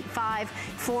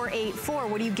 185484.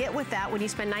 What do you get with that when you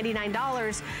spend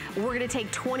 $99? We're gonna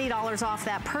take $20 off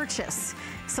that purchase.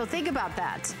 So think about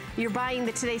that. You're buying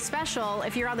the Today Special.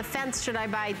 If you're on the fence, should I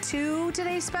buy 2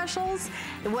 Today Specials?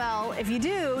 Well, if you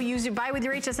do, buy with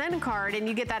your HSN card and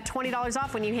you get that $20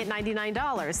 off when you hit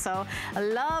 $99. So I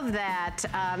love that.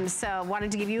 So wanted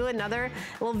to give you another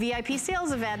little VIP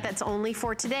sales event that's only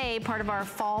for today, part of our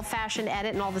fall fashion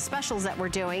edit and all the specials that we're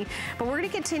doing. But we're gonna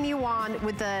continue on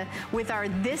with our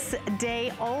this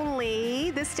day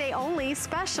only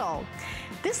special.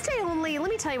 This day only, let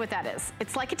me tell you what that is.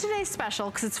 It's like a Today Special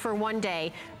because it's for one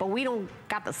day, but we don't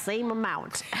got the same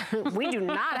amount. We do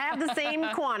not have the same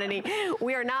quantity.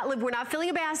 We're not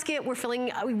filling a basket, we're filling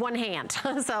one hand.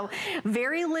 So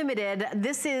very limited.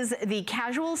 This is the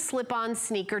casual slip-on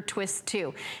sneaker twist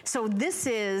 2. So this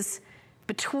is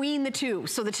between the two.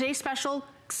 So the Today Special,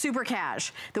 super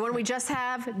cash. The one we just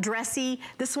have, dressy.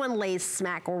 This one lays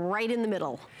smack right in the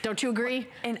middle. Don't you agree?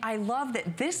 And I love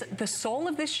that the sole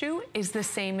of this shoe is the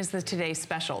same as the Today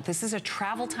Special. This is a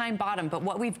travel time bottom, but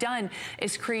what we've done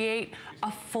is create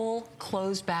a full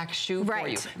closed back shoe for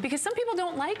you. Because some people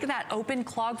don't like that open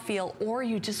clog feel, or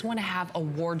you just want to have a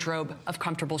wardrobe of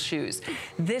comfortable shoes.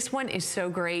 This one is so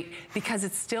great because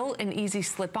it's still an easy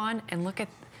slip on, and look at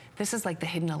this is like the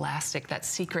hidden elastic, that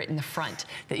secret in the front,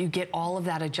 that you get all of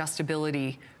that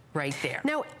adjustability right there.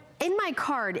 Now, in my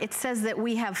card, it says that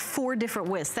we have 4 different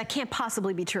widths. That can't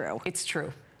possibly be true. It's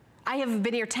true. I have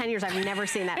been here 10 years. I've never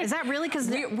seen that. Is that really? Because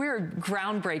we're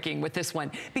groundbreaking with this one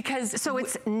because so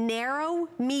it's narrow,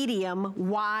 medium,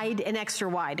 wide, and extra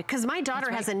wide. Because my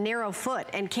daughter has a narrow foot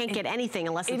and can't get anything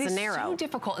unless it's a narrow. It is so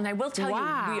difficult, and I will tell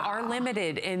you, we are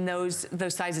limited in those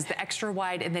sizes, the extra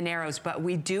wide and the narrows. But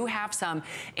we do have some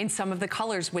in some of the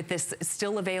colors with this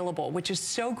still available, which is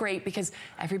so great because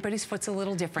everybody's foot's a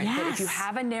little different. Yes. But if you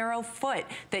have a narrow foot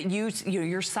that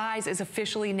your size is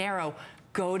officially narrow,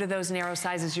 go to those narrow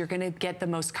sizes. You're gonna get the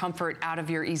most comfort out of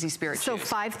your Easy Spirit shoes. So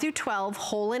 5 through 12,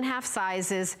 whole and half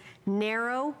sizes,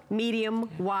 narrow, medium,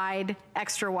 wide,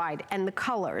 extra wide, and the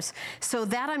colors. So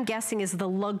that, I'm guessing, is the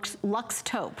Luxe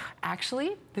Taupe.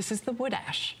 Actually, this is the Wood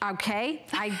Ash. Okay,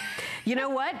 you know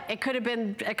what? It could have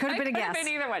been a guess. It could have been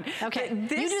either one. Okay,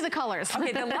 you do the colors.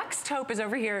 Okay, the Luxe Taupe is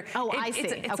over here. Oh, I see.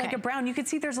 It's like a brown. You can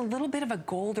see there's a little bit of a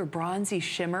gold or bronzy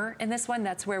shimmer in this one.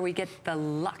 That's where we get the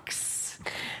Luxe.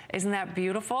 Isn't that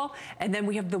beautiful? And then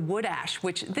we have the wood ash,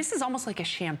 which this is almost like a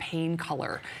champagne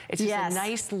color. It's just a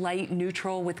nice light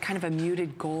neutral with kind of a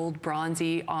muted gold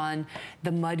bronzy on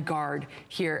the mud guard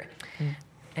here.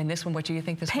 And this one, what do you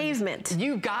think this Pavement. one is?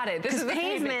 You got it. This is the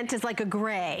pavement is like a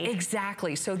gray.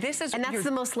 Exactly. So this is, and that's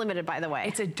the most limited, by the way.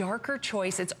 It's a darker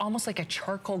choice. It's almost like a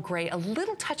charcoal gray, a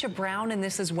little touch of brown in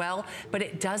this as well, but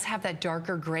it does have that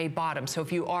darker gray bottom. So if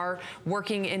you are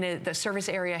working in the service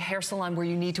area hair salon where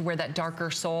you need to wear that darker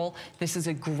sole, this is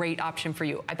a great option for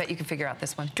you. I bet you can figure out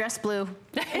this one. Dress blue.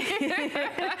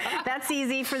 That's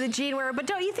easy for the jean wearer. But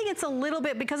don't you think it's a little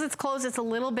bit, because it's closed, it's a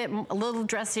little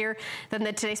dressier than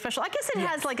the Today Special? I guess it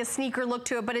has like a sneaker look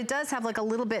to it, but it does have like a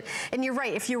little bit, and you're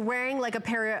right, if you're wearing like a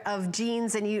pair of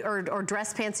jeans and you or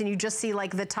dress pants and you just see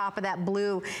like the top of that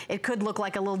blue, it could look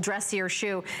like a little dressier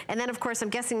shoe. And then of course I'm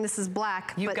guessing this is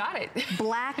black. You got it.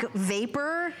 Black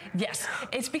vapor? Yes,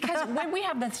 it's because when we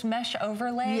have this mesh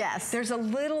overlay, there's a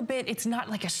little bit, it's not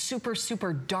like a super,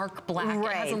 super dark black.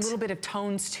 It has a little bit of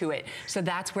tones to it. So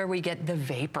that's where we get the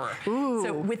vapor. Ooh.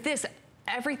 So with this,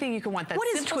 everything you can want. That what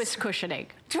is twist cushioning?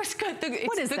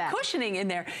 What is that? Cushioning in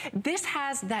there. This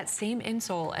has that same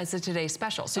insole as the Today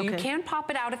Special. So you can pop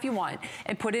it out if you want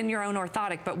and put in your own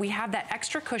orthotic, but we have that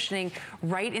extra cushioning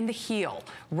right in the heel,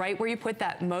 right where you put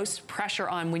that most pressure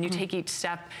on when you take each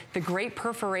step. The great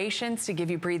perforations to give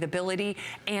you breathability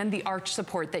and the arch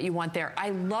support that you want there. I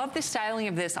love the styling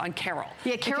of this on Carol.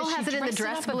 Yeah, Carol has it in the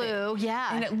dress blue.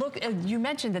 Yeah. And it look, you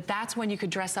mentioned that that's when you could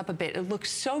dress up a bit. It looks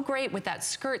so great with that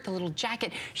skirt, the little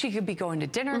jacket. She could be going to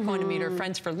dinner, going to meet her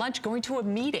friends for lunch, going to a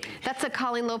meeting. That's a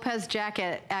Colleen Lopez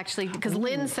jacket, actually, because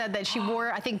Lynn said that she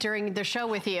wore, I think, during the show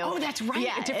with you. Oh, that's right.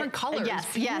 Yeah, different colors.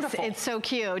 Yes, yes, it's so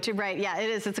cute. Right, yeah, it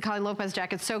is. It's a Colleen Lopez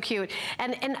jacket. So cute.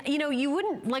 And you know, you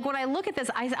wouldn't, like, when I look at this,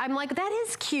 I'm like, that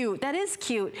is cute. That is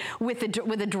cute with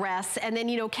a dress. And then,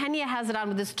 you know, Kenya has it on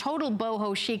with this total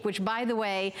boho chic, which, by the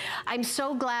way, I'm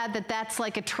so glad that that's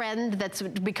like a trend that's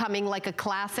becoming like a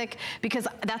classic, because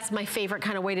that's my favorite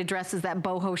kind of way to dress, is that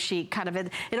boho chic kind of.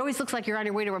 It always looks like you're on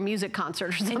your way to a music concert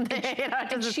or something.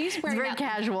 And she's wearing very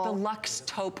casual. The Luxe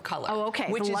Taupe color. Oh,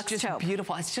 okay. Which the is just taupe.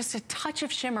 Beautiful. It's just a touch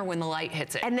of shimmer when the light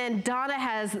hits it. And then Donna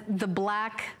has the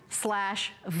black/vapor.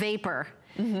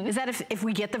 Is that if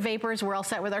we get the vapors, we're all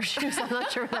set with our shoes? I'm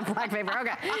not sure with that black vapor.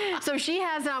 Okay. So she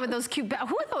has on with those cute,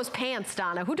 who are those pants,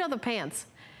 Donna? Who does the pants?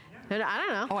 I don't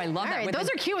know. Oh, I love that. Right. Those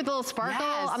are cute with a little sparkle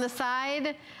on the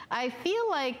side. I feel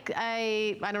like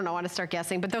I don't know, I want to start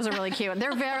guessing, but those are really cute.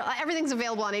 They're everything's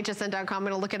available on hsn.com. I'm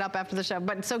going to look it up after the show,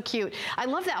 but it's so cute. I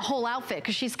love that whole outfit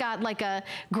because she's got like a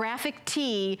graphic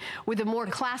tee with a more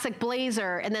classic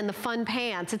blazer and then the fun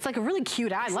pants. It's like a really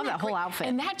cute, I love that whole outfit.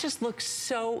 And that just looks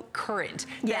so current.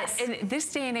 Yes. In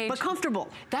this day and age. But comfortable.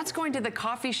 That's going to the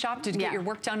coffee shop to get your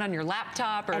work done on your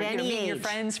laptop or meeting your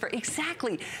friends for,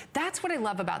 exactly. That's what I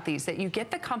love about these, that you get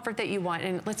the comfort that you want.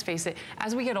 And let's face it,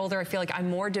 as we get older, I feel like I'm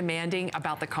more demanding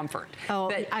about the comfort.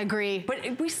 Oh, I agree.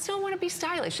 But we still want to be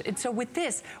stylish. And so with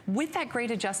this, with that great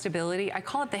adjustability, I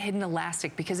call it the hidden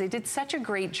elastic because they did such a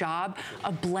great job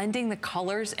of blending the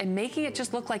colors and making it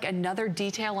just look like another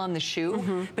detail on the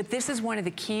shoe. But this is one of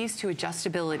the keys to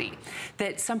adjustability,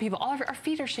 that some people, all of our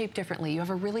feet are shaped differently. You have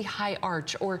a really high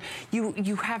arch, or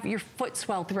you have your foot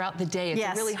swell throughout the day. It's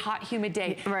a really hot, humid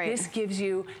day. This gives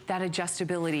you that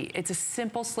adjustability. It's a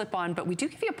simple slip-on, but we do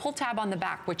give you a pull tab on the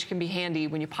back, which can be handy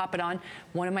when you pop it on.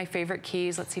 One of my favorite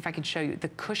keys, let's see if I can show you, the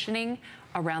cushioning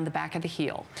around the back of the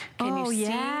heel. Can you see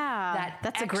that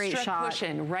that's a great shot.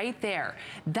 Cushion right there?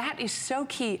 That is so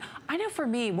key. I know for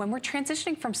me, when we're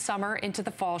transitioning from summer into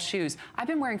the fall shoes, I've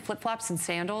been wearing flip-flops and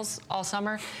sandals all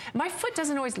summer. My foot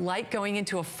doesn't always like going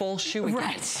into a full shoe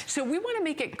again. So we want to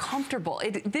make it comfortable.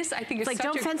 This, I think, is like, such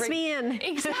don't a fence great, me in.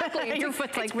 Exactly. Your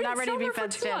foot's like, we're not ready to be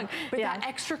fenced in. But that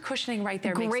extra cushioning right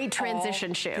there great makes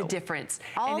transition shoe. The difference.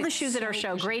 All the shoes at our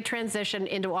show, great transition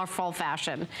into our fall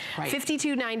fashion.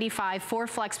 $52.95 for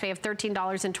flex pay of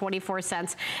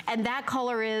 $13.24. And that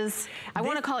color is, I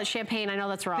want to call it champagne. I know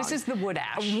that's wrong. This is the wood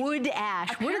ash. Wood ash.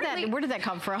 Where did that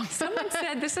come from? Someone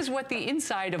said this is what the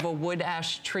inside of a wood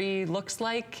ash tree looks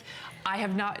like. I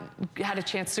have not had a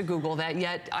chance to Google that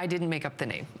yet. I didn't make up the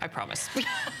name, I promise.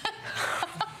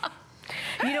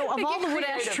 You know, of all the wood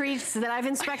ash trees that I've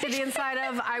inspected the inside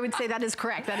of, I would say that is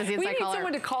correct. That is the inside color. We need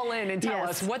someone to call in and tell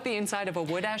us what the inside of a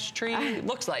wood ash tree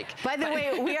looks like. By the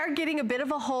way, we are getting a bit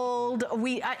of a hold.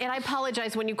 And I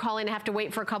apologize when you call in and have to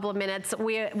wait for a couple of minutes.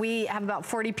 We have about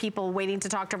 40 people waiting to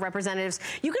talk to representatives.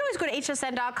 You can always go to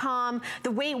hsn.com. The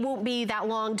wait won't be that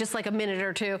long, just like a minute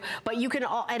or two. But you can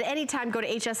at any time go to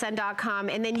hsn.com,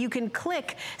 and then you can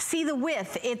click, see the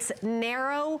width. It's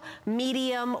narrow,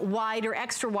 medium, wide, or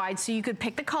extra wide, so you could pick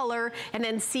pick the color and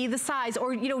then see the size,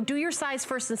 or you know, do your size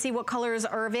first and see what colors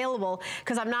are available,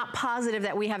 because I'm not positive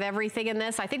that we have everything in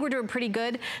this. I think we're doing pretty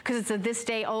good because it's a this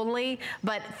day only,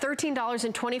 but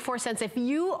 $13.24. If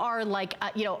you are like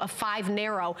you know, a 5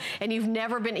 narrow and you've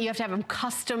never been, you have to have a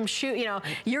custom shoe, you know,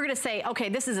 you're gonna say, okay,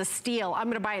 this is a steal. I'm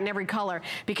gonna buy it in every color,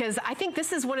 because I think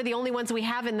this is one of the only ones we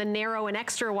have in the narrow and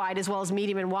extra wide, as well as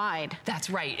medium and wide. That's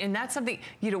right, and that's something,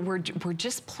 you know, we're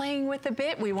just playing with a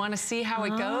bit. We want to see how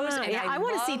it goes. And yeah, I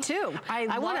want to see too.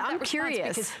 I'm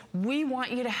curious, because we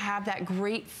want you to have that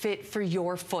great fit for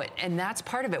your foot, and that's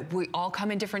part of it. We all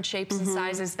come in different shapes and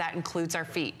sizes. That includes our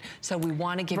feet, so we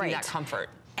want to give you that comfort.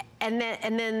 And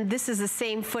then this is the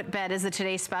same footbed as the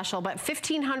Today Special, but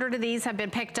 1,500 of these have been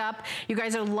picked up. You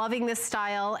guys are loving this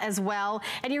style as well.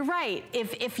 And you're right,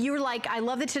 if you're like, I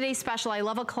love the Today Special, I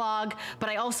love a clog, but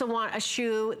I also want a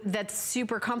shoe that's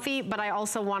super comfy, but I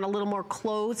also want a little more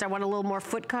clothes, I want a little more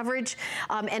foot coverage.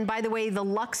 And by the way, the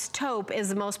Luxe Taupe is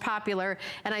the most popular,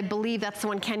 and I believe that's the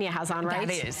one Kenya has on, right?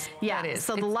 That is. Yeah, that is.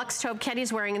 So the Luxe Taupe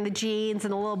Kenya's wearing in the jeans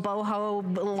and the little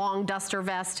boho long duster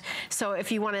vest. So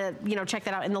if you want to, you know, check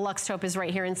that out. And the Luxe Taupe is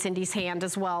right here in Cindy's hand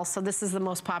as well. So this is the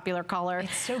most popular color.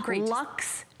 It's so great.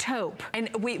 Luxe Taupe. And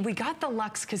we got the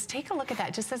Luxe because take a look at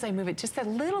that. Just as I move it, just a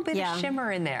little bit of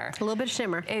shimmer in there. A little bit of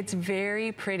shimmer. It's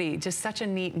very pretty. Just such a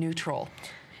neat neutral.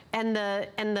 And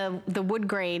the wood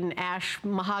grain ash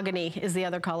mahogany is the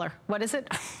other color. What is it?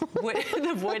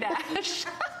 The wood ash.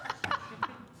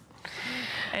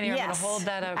 And you're going to hold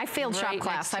that up. I failed shop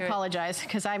class. I apologize,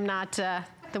 because I'm not the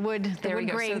wood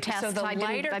grain test. So I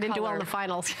didn't do well in the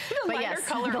finals. The lighter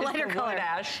color, the lighter color. Wood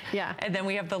ash. Yeah. And then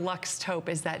we have the Luxe Taupe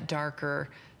is that darker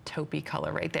taupey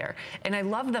color right there. And I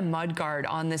love the mud guard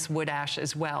on this wood ash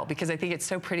as well, because I think it's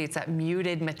so pretty. It's that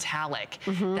muted metallic,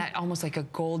 that almost like a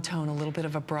gold tone, a little bit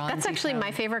of a bronzy That's actually tone.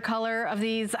 my favorite color of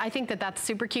these. I think that that's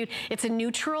super cute. It's a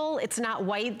neutral, it's not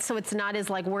white, so it's not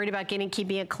as like worried about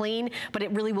keeping it clean, but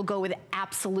it really will go with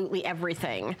absolutely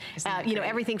everything. You know,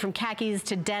 everything from khakis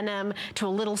to denim to a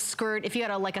little skirt. If you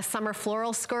had like a summer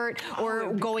floral skirt,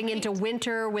 or going into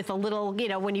winter with a little, you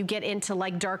know, when you get into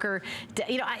like darker,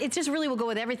 you know, it just really will go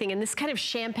with everything. And this kind of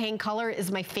champagne color is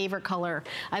my favorite color.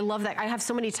 I love that. I have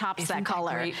so many tops that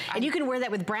color. And you can wear that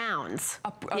with browns.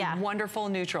 A wonderful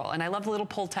neutral. And I love the little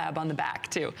pull tab on the back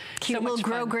too. Cute little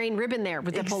grow grain ribbon there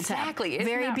with the pull tab. Exactly.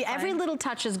 Every little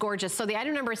touch is gorgeous. So the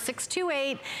item number is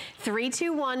 628-321,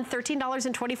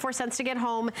 $13.24 to get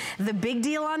home. The big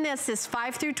deal on this is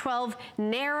 5 through 12,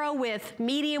 narrow width,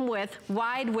 medium width,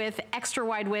 wide width, extra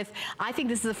wide width. I think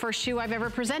this is the first shoe I've ever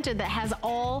presented that has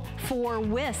all 4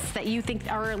 widths that you think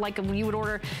are like you would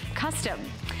order custom.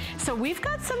 So we've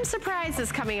got some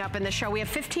surprises coming up in the show. We have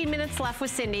 15 minutes left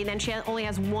with Cindy, then she only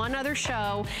has one other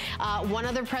show, one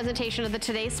other presentation of the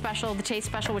Today Special,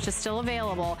 which is still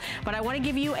available. But I want to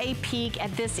give you a peek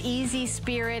at this Easy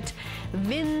Spirit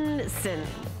Vincent.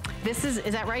 This is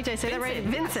that right? Did I say that right?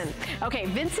 Vincent. Yes. Okay,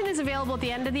 Vincent is available at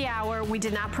the end of the hour. We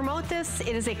did not promote this.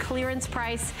 It is a clearance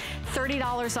price,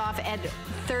 $30 off at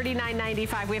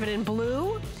 $39.95. We have it in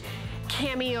blue,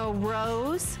 cameo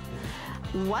rose,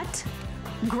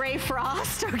 gray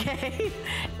frost, okay,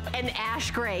 and ash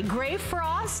gray. Gray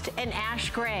frost and ash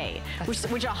gray, which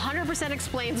 100%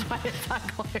 explains why it's not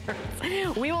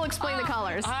clearance. We will explain the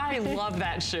colors. I love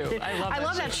that shoe. I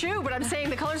love that shoe, but I'm saying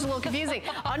the colors are a little confusing.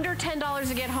 Under $10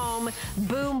 to get home.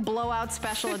 Boom, blowout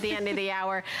special at the end of the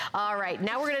hour. All right,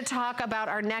 now we're going to talk about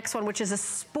our next one, which is a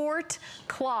sport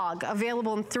clog,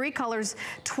 available in 3 colors: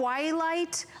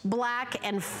 twilight, black,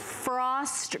 and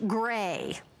frost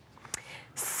gray.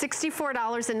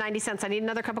 $64.90. I need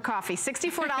another cup of coffee.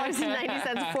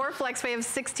 $64.90 for flex pay of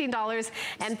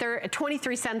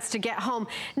 $16.23 to get home.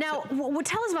 Now,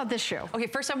 tell us about this shoe. Okay,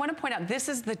 first I want to point out this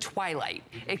is the twilight.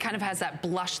 It kind of has that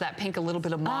blush, that pink, a little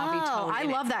bit of mauve-y tone. I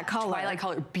love that color. Twilight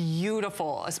color,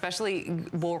 beautiful. Especially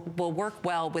will work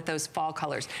well with those fall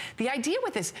colors. The idea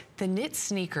with this, the knit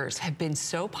sneakers have been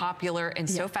so popular and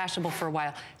so fashionable for a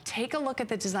while. Take a look at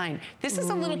the design. This is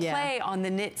a little play on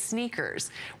the knit sneakers,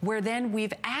 where then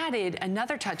we've added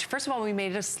another touch. First of all, we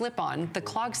made it a slip-on, the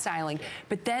clog styling,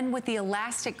 but then with the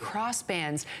elastic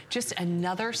crossbands, just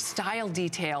another style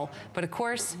detail. But of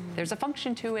course, there's a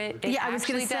function to it. I was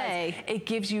going to say. It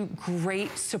gives you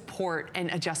great support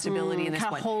and adjustability in this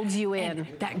one. It holds you in. And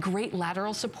that great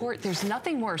lateral support, there's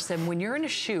nothing worse than when you're in a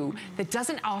shoe that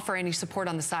doesn't offer any support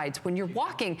on the sides. When you're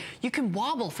walking, you can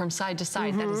wobble from side to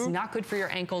side. That is not good for your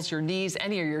ankle ankles, your knees,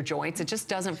 any of your joints. It just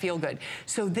doesn't feel good.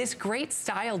 So this great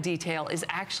style detail is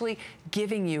actually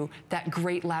giving you that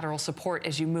great lateral support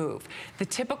as you move. The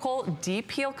typical deep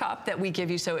heel cup that we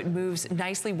give you so it moves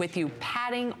nicely with you,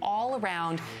 padding all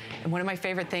around. And one of my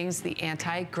favorite things, the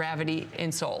anti-gravity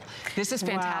insole. This is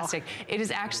fantastic. Wow. It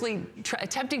is actually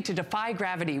attempting to defy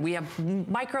gravity. We have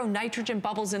micro nitrogen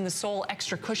bubbles in the sole,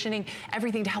 extra cushioning,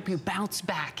 everything to help you bounce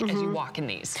back as you walk in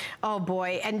these. Oh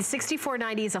boy, and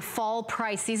 $64.90 is a fall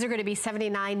price. These are going to be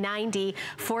 $79.90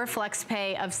 for flex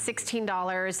pay of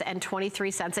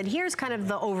 $16.23. And here's kind of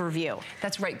the overview.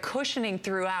 That's right, cushioning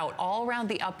throughout, all around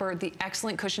the upper, the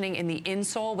excellent cushioning in the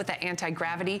insole with that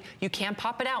anti-gravity. You can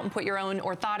pop it out and put your own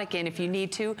orthotic in if you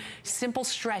need to. Simple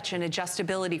stretch and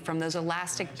adjustability from those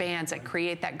elastic bands that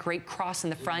create that great cross in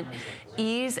the front.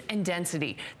 Ease and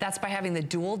density. That's by having the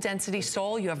dual density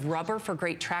sole. You have rubber for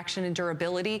great traction and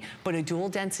durability, but a dual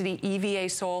density EVA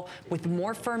sole with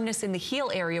more firmness in the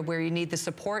heel area where you need the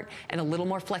support and a little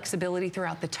more flexibility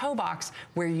throughout the toe box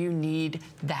where you need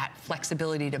that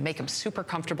flexibility to make them super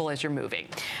comfortable as you're moving.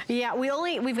 Yeah,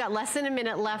 we've got less than a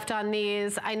minute left on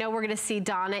these. I know we're going to see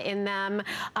Donna in them.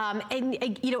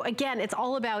 And you know, again, it's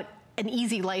all about an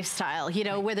easy lifestyle, you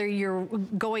know, whether you're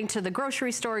going to the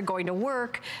grocery store, going to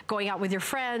work, going out with your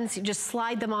friends, you just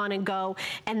slide them on and go.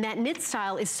 And that knit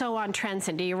style is so on trend,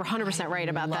 Cindy. You're 100% right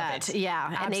about that.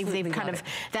 Yeah, and they've kind of,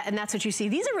 and that's what you see.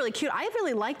 These are really cute. I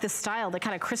really like this style, the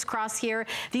kind of crisscross here.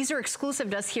 These are exclusive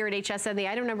to us here at HSN. The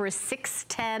item number is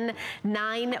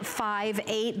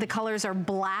 610958. The colors are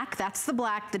black. That's the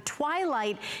black. The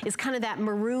twilight is kind of that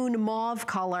maroon mauve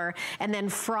color. And then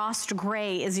frost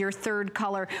gray is your third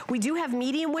color. We do have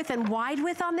medium width and wide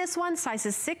width on this one,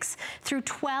 sizes 6 through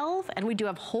 12, and we do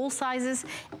have whole sizes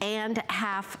and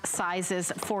half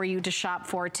sizes for you to shop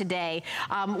for today.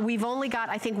 We've only got,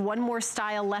 I think, one more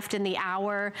style left in the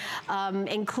hour,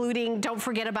 including, don't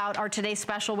forget about our Today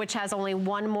Special, which has only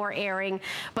one more airing.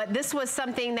 But this was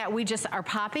something that we just are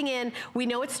popping in. We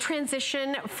know it's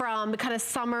transition from kind of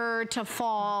summer to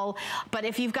fall, but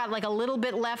if you've got like a little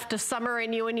bit left of summer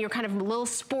in you and you're kind of a little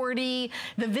sporty,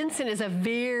 the Vincent is a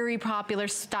very popular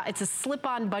style. It's a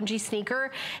slip-on bungee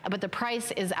sneaker, but the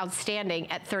price is outstanding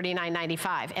at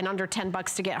 $39.95 and under 10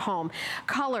 bucks to get home.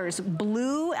 Colors,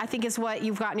 blue, I think is what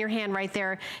you've got in your hand right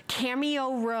there.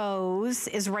 Cameo rose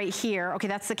is right here. Okay,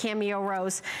 that's the cameo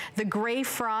rose. The gray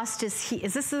frost is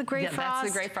this the gray frost?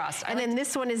 That's the gray frost. And then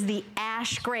this one is the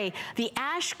ash gray. The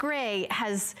ash gray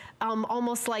has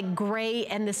almost like gray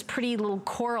and this pretty little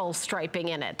coral striping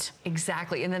in it.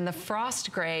 Exactly, and then the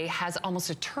frost gray has almost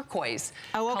a turquoise.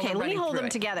 Oh, okay, let me hold them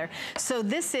together. So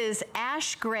this is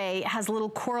ash gray, has little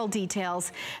coral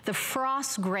details. The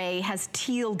frost gray has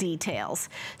teal details.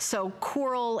 So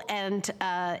coral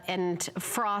and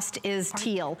frost is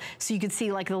teal. So you can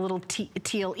see like the little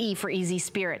teal E for Easy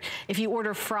Spirit. If you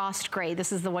order frost gray,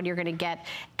 this is the one you're gonna get.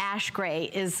 Ash gray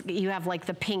is, you have like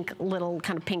the pink, little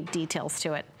kind of pink details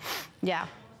to it. Yeah.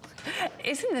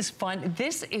 Isn't this fun?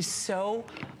 This is so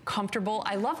comfortable.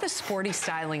 I love the sporty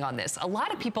styling on this. A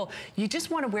lot of people, you just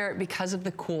want to wear it because of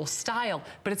the cool style,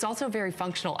 but it's also very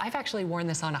functional. I've actually worn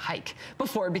this on a hike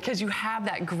before because you have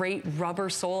that great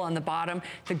rubber sole on the bottom,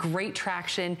 the great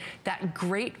traction, that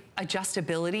great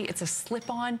adjustability. It's a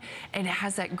slip-on and it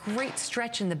has that great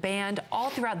stretch in the band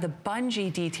all throughout the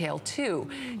bungee detail too,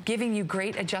 giving you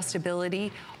great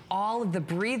adjustability, all of the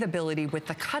breathability with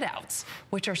the cutouts,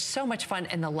 which are so much fun,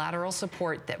 and the lateral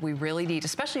support that we really need,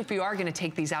 especially if you are gonna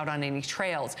take these out on any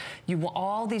trails.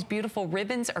 All these beautiful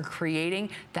ribbons are creating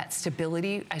that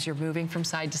stability as you're moving from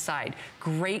side to side.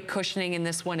 Great cushioning in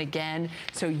this one again,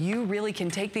 so you really can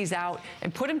take these out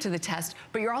and put them to the test,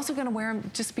 but you're also gonna wear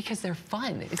them just because they're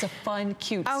fun. It's a fun,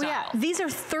 cute style. Oh yeah, these are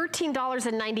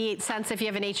 $13.98 if you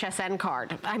have an HSN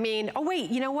card. I mean, oh wait,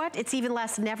 you know what? It's even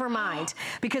less, never mind.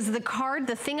 Because the card,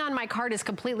 the thing on my card is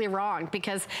completely wrong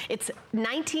because it's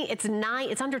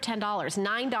under $10,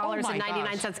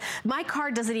 $9.99. My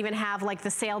card doesn't even have like the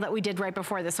sale that we did right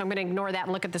before this, so I'm gonna ignore that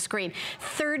and look at the screen.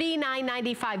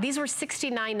 $39.95, these were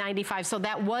 $69.95, so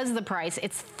that was the price.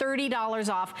 It's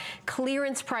 $30 off,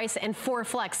 clearance price and 4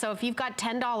 flex. So if you've got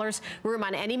 $10 room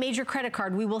on any major credit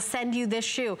card, we will send you this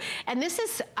shoe. And this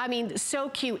is, I mean, so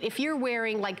cute. If you're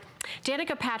wearing like,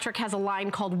 Danica Patrick has a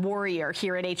line called Warrior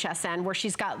here at HSN where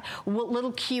she's got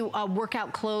little cute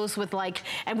workout clothes with like,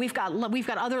 and we've got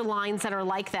other lines that are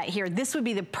like that here. This would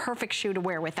be the perfect shoe to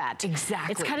wear with that.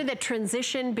 Exactly. It's kind of the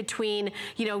transition between,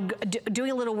 you know, doing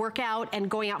a little workout and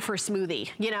going out for a smoothie,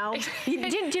 you know? Do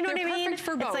you know what I mean? Perfect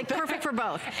for both. It's like perfect for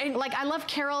both. And like, I love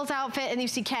Carol's outfit and you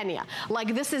see Kenya.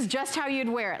 Like, this is just how you'd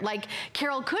wear it. Like,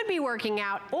 Carol could be working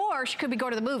out or she could be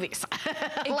going to the movies.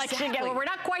 Exactly. Like, well, we're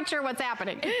not quite sure what's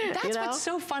happening. That's what's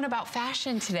so fun about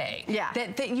fashion today. Yeah.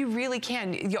 That you really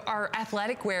can. Our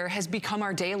athletic wear has become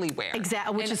our daily wear.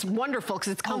 Exactly, which is wonderful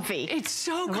because it's comfy. It's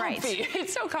so comfy. Right.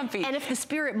 It's so comfy. And if the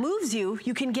spirit moves you,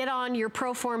 you can get on your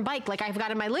Proform bike like I've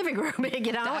got in my living room,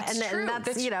 you know? That's true.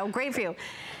 That's, you know, great for you.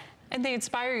 And they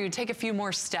inspire you to take a few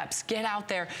more steps, get out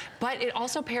there. But it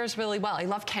also pairs really well. I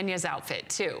love Kenya's outfit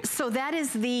too. So that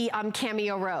is the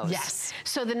cameo rose. Yes.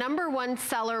 So the #1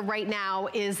 seller right now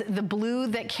is the blue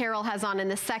that Carol has on,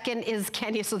 and the second is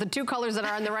Kenya. So the two colors that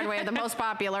are on the runway are the most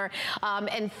popular,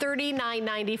 and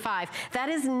 $39.95. That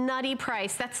is nutty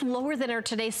price. That's lower than our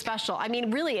today's special. I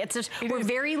mean, really, it's just, we're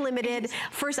very limited.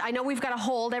 First, I know we've got to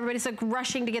hold. Everybody's like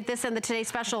rushing to get this and the Today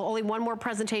Special. Only one more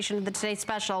presentation of the Today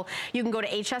Special. You can go to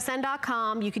HSN.com.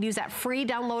 You could use that free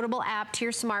downloadable app to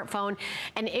your smartphone.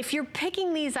 And if you're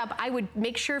picking these up, I would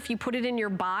make sure if you put it in your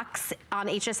box on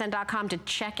hsn.com to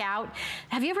check out.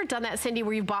 Have you ever done that, Cindy,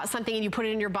 where you bought something and you put it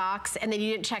in your box and then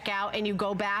you didn't check out and you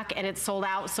go back and it's sold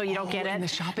out so you don't get it? In the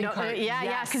shopping cart.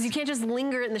 Yeah, because you can't just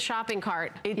linger in the shopping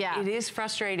cart. It is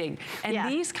frustrating.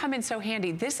 And these come in so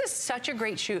handy. This is such a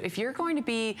great shoe. If you're going to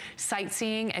be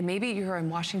sightseeing and maybe you're in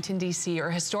Washington, D.C. or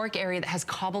a historic area that has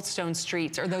cobblestone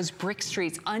streets or those brick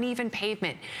streets, uneven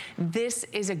pavement, this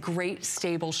is a great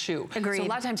stable shoe. Agreed. So a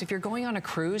lot of times if you're going on a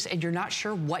cruise and you're not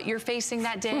sure what you're facing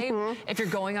that day, if you're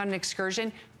going on an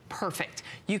excursion, perfect.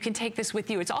 You can take this with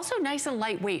you. It's also nice and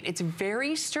lightweight. It's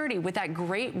very sturdy with that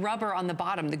great rubber on the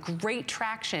bottom, the great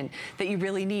traction that you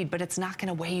really need, but it's not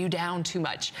gonna weigh you down too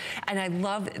much. And I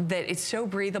love that it's so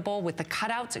breathable with the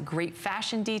cutouts, a great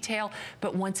fashion detail,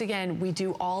 but once again, we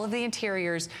do all of the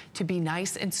interiors to be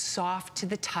nice and soft to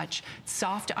the touch,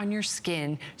 soft on your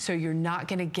skin, so you're not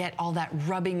gonna get all that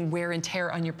rubbing wear and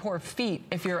tear on your poor feet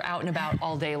if you're out and about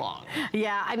all day long.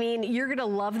 Yeah, I mean, you're gonna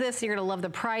love this. You're gonna love the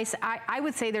price. I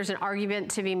would say there's an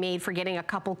argument to be made for getting a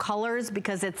couple colors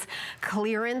because it's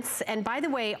clearance. And by the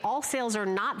way, all sales are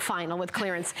not final with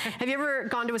clearance. Have you ever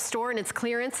gone to a store and it's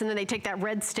clearance and then they take that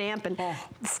red stamp and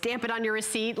stamp it on your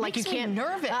receipt? Like you can't. Makes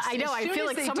me nervous. I know, I feel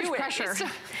like so much pressure.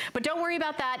 But don't worry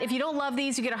about that. If you don't love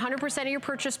these, you get 100% of your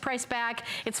purchase price back.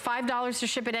 It's $5 to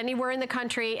ship it anywhere in the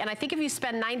country. And I think if you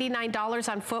spend $99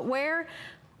 on footwear,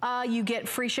 you get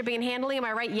free shipping and handling, am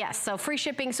I right? Yes, so free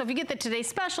shipping. So if you get the Today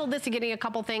Special, this you're getting a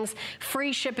couple things.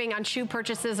 Free shipping on shoe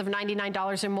purchases of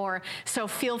 $99 or more. So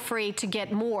feel free to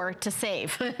get more to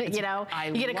save, you know?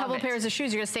 You get a couple pairs of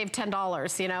shoes, you're gonna save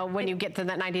 $10, you know, when you get to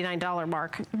that $99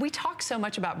 mark. We talk so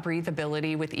much about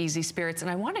breathability with Easy Spirits,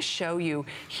 and I wanna show you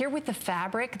here with the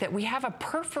fabric that we have a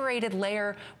perforated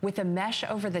layer with a mesh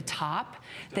over the top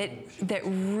that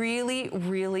really,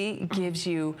 really gives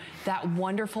you that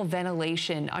wonderful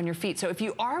ventilation on your feet. So if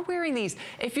you are wearing these,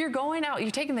 if you're going out,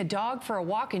 you're taking the dog for a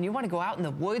walk and you want to go out in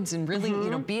the woods and really, you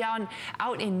know, be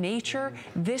out in nature,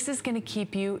 this is going to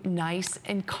keep you nice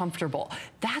and comfortable.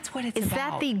 That's what it's about. Is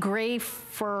that the gray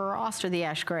frost or the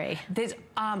ash gray? This,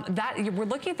 we're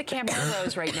looking at the cameo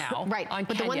rose right now. Right, on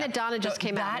but Kenya. the one that Donna just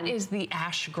came out. That is the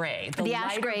ash gray. The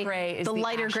ash gray is the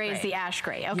lighter ash gray is the ash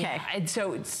gray. Okay. Yeah, and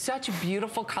so it's such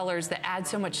beautiful colors that add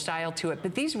so much style to it.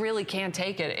 But these really can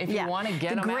take it if you want to get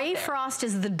them out there. The gray frost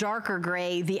is the darker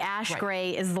gray. The ash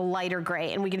gray is the lighter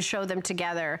gray, and we can show them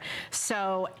together.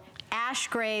 So ash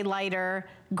gray lighter,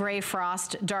 gray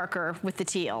frost darker with the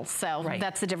teal. So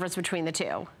that's the difference between the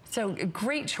two. So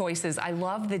great choices. I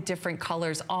love the different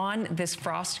colors on this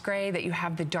frost gray, that you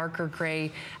have the darker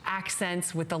gray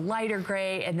accents with the lighter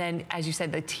gray, and then, as you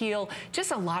said, the teal.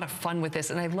 Just a lot of fun with this.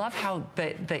 And I love how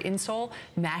the insole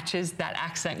matches that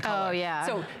accent color. Oh, yeah.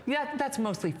 So yeah, that's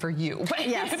mostly for you.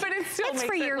 Yes. But it still makes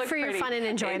for it your look pretty. fun and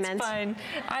enjoyment. It's fun.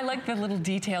 I like the little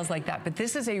details like that. But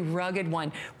this is a rugged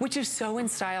one, which is so in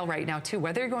style right now too.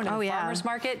 Whether you're going to the farmer's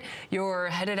market, you're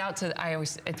headed out to,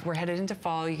 we're headed into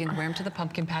fall. You can wear them to the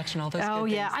pumpkin patch and all those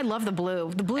good things. I love the blue.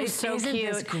 The blue is so Isn't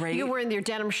cute. this great? You can wear your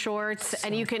denim shorts,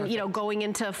 and you can, you know, going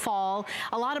into fall.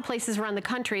 A lot of places around the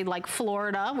country, like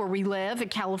Florida, where we live,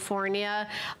 California,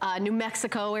 New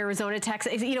Mexico, Arizona,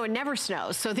 Texas, you know, it never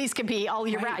snows. So these could be all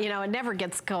year round, you know, it never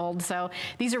gets cold. So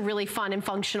these are really fun and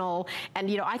functional.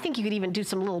 And, you know, I think you could even do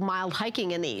some little mild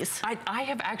hiking in these. I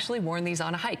have actually worn these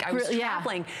on a hike. I was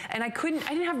traveling and I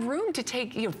didn't have room to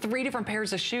take, you know, 3 different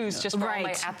pairs of shoes just for all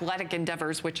my athletic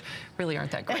endeavors, which really aren't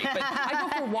that great. great, but I go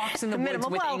for walks in the woods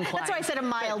with incline. That's why I said a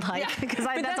mild hike, because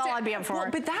that's all I'd be up for. Well,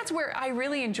 but that's where I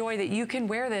really enjoy that you can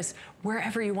wear this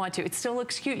wherever you want to. It still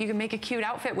looks cute. You can make a cute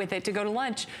outfit with it to go to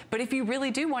lunch. But if you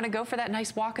really do want to go for that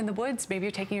nice walk in the woods, maybe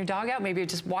you're taking your dog out, maybe you're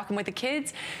just walking with the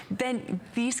kids, then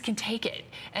these can take it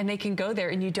and they can go there,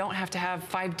 and you don't have to have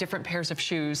 5 different pairs of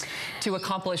shoes to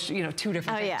accomplish, 2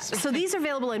 different things. Yeah. So these are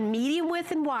available in medium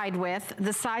width and wide width.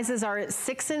 The sizes are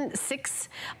 6 to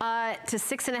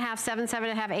 6.5, 7,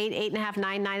 7.5, 8, 8.5,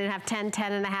 9, 9.5, 10,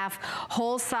 10.5,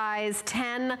 whole size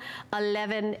 10,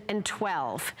 11, and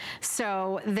 12.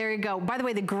 So there you go. By the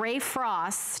way, the gray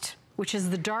frost, which is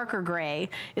the darker gray,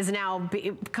 is now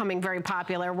becoming very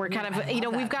popular. We're kind of,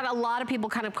 we've got a lot of people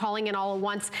kind of calling in all at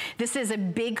once. This is a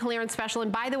big clearance special.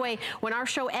 And by the way, when our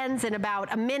show ends in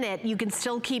about a minute, you can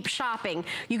still keep shopping.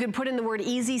 You can put in the word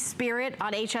Easy Spirit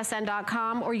on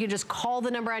hsn.com, or you can just call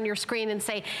the number on your screen and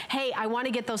say, hey, I want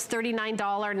to get those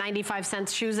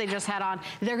 $39.95 shoes they just had on.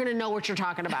 They're going to know what you're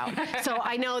talking about. So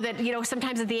I know that,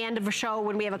 sometimes at the end of a show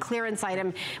when we have a clearance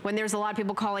item, when there's a lot of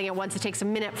people calling at once, it takes a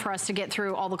minute for us to get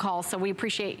through all the calls. So we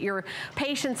appreciate your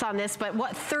patience on this, but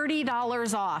what,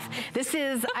 $30 off? This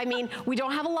is, we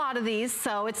don't have a lot of these,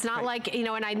 so it's not like,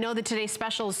 and I know that today's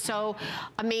special is so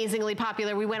amazingly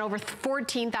popular. We went over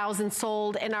 14,000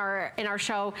 sold in our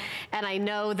show, and I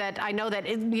know that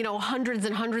hundreds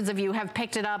and hundreds of you have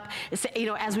picked it up,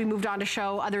 as we moved on to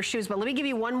show other shoes. But let me give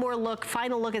you one more look,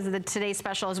 final look at today's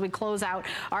special as we close out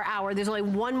our hour. There's only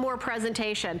one more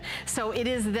presentation. So it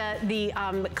is the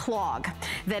clog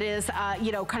that is,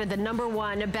 kind of the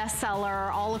 #1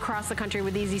 bestseller all across the country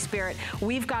with Easy Spirit.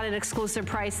 We've got an exclusive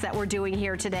price that we're doing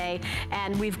here today,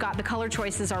 and we've got the color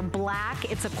choices are black.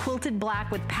 It's a quilted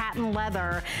black with patent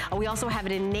leather. We also have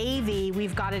it in navy.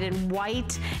 We've got it in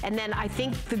white, and then I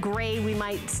think the gray we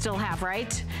might still have,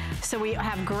 right? So we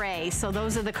have gray. So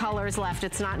those are the colors left.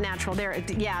 It's not natural.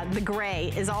 The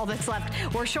gray is all that's left.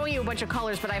 We're showing you a bunch of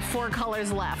colors, but I have 4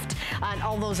 colors left, and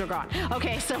all those are gone.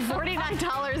 Okay, so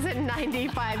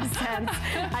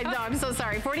 $49.95. I know, I'm so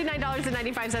sorry.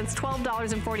 $49.95,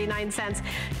 $12.49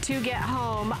 to get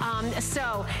home.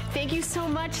 So thank you so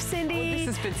much, Cindy.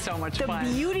 This has been so much fun.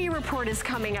 The beauty report is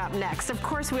coming up next. Of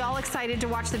course, we're all excited to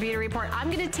watch the beauty report.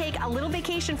 I'm going to take a little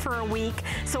vacation for a week,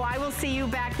 so I will see you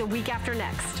back the week after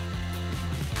next.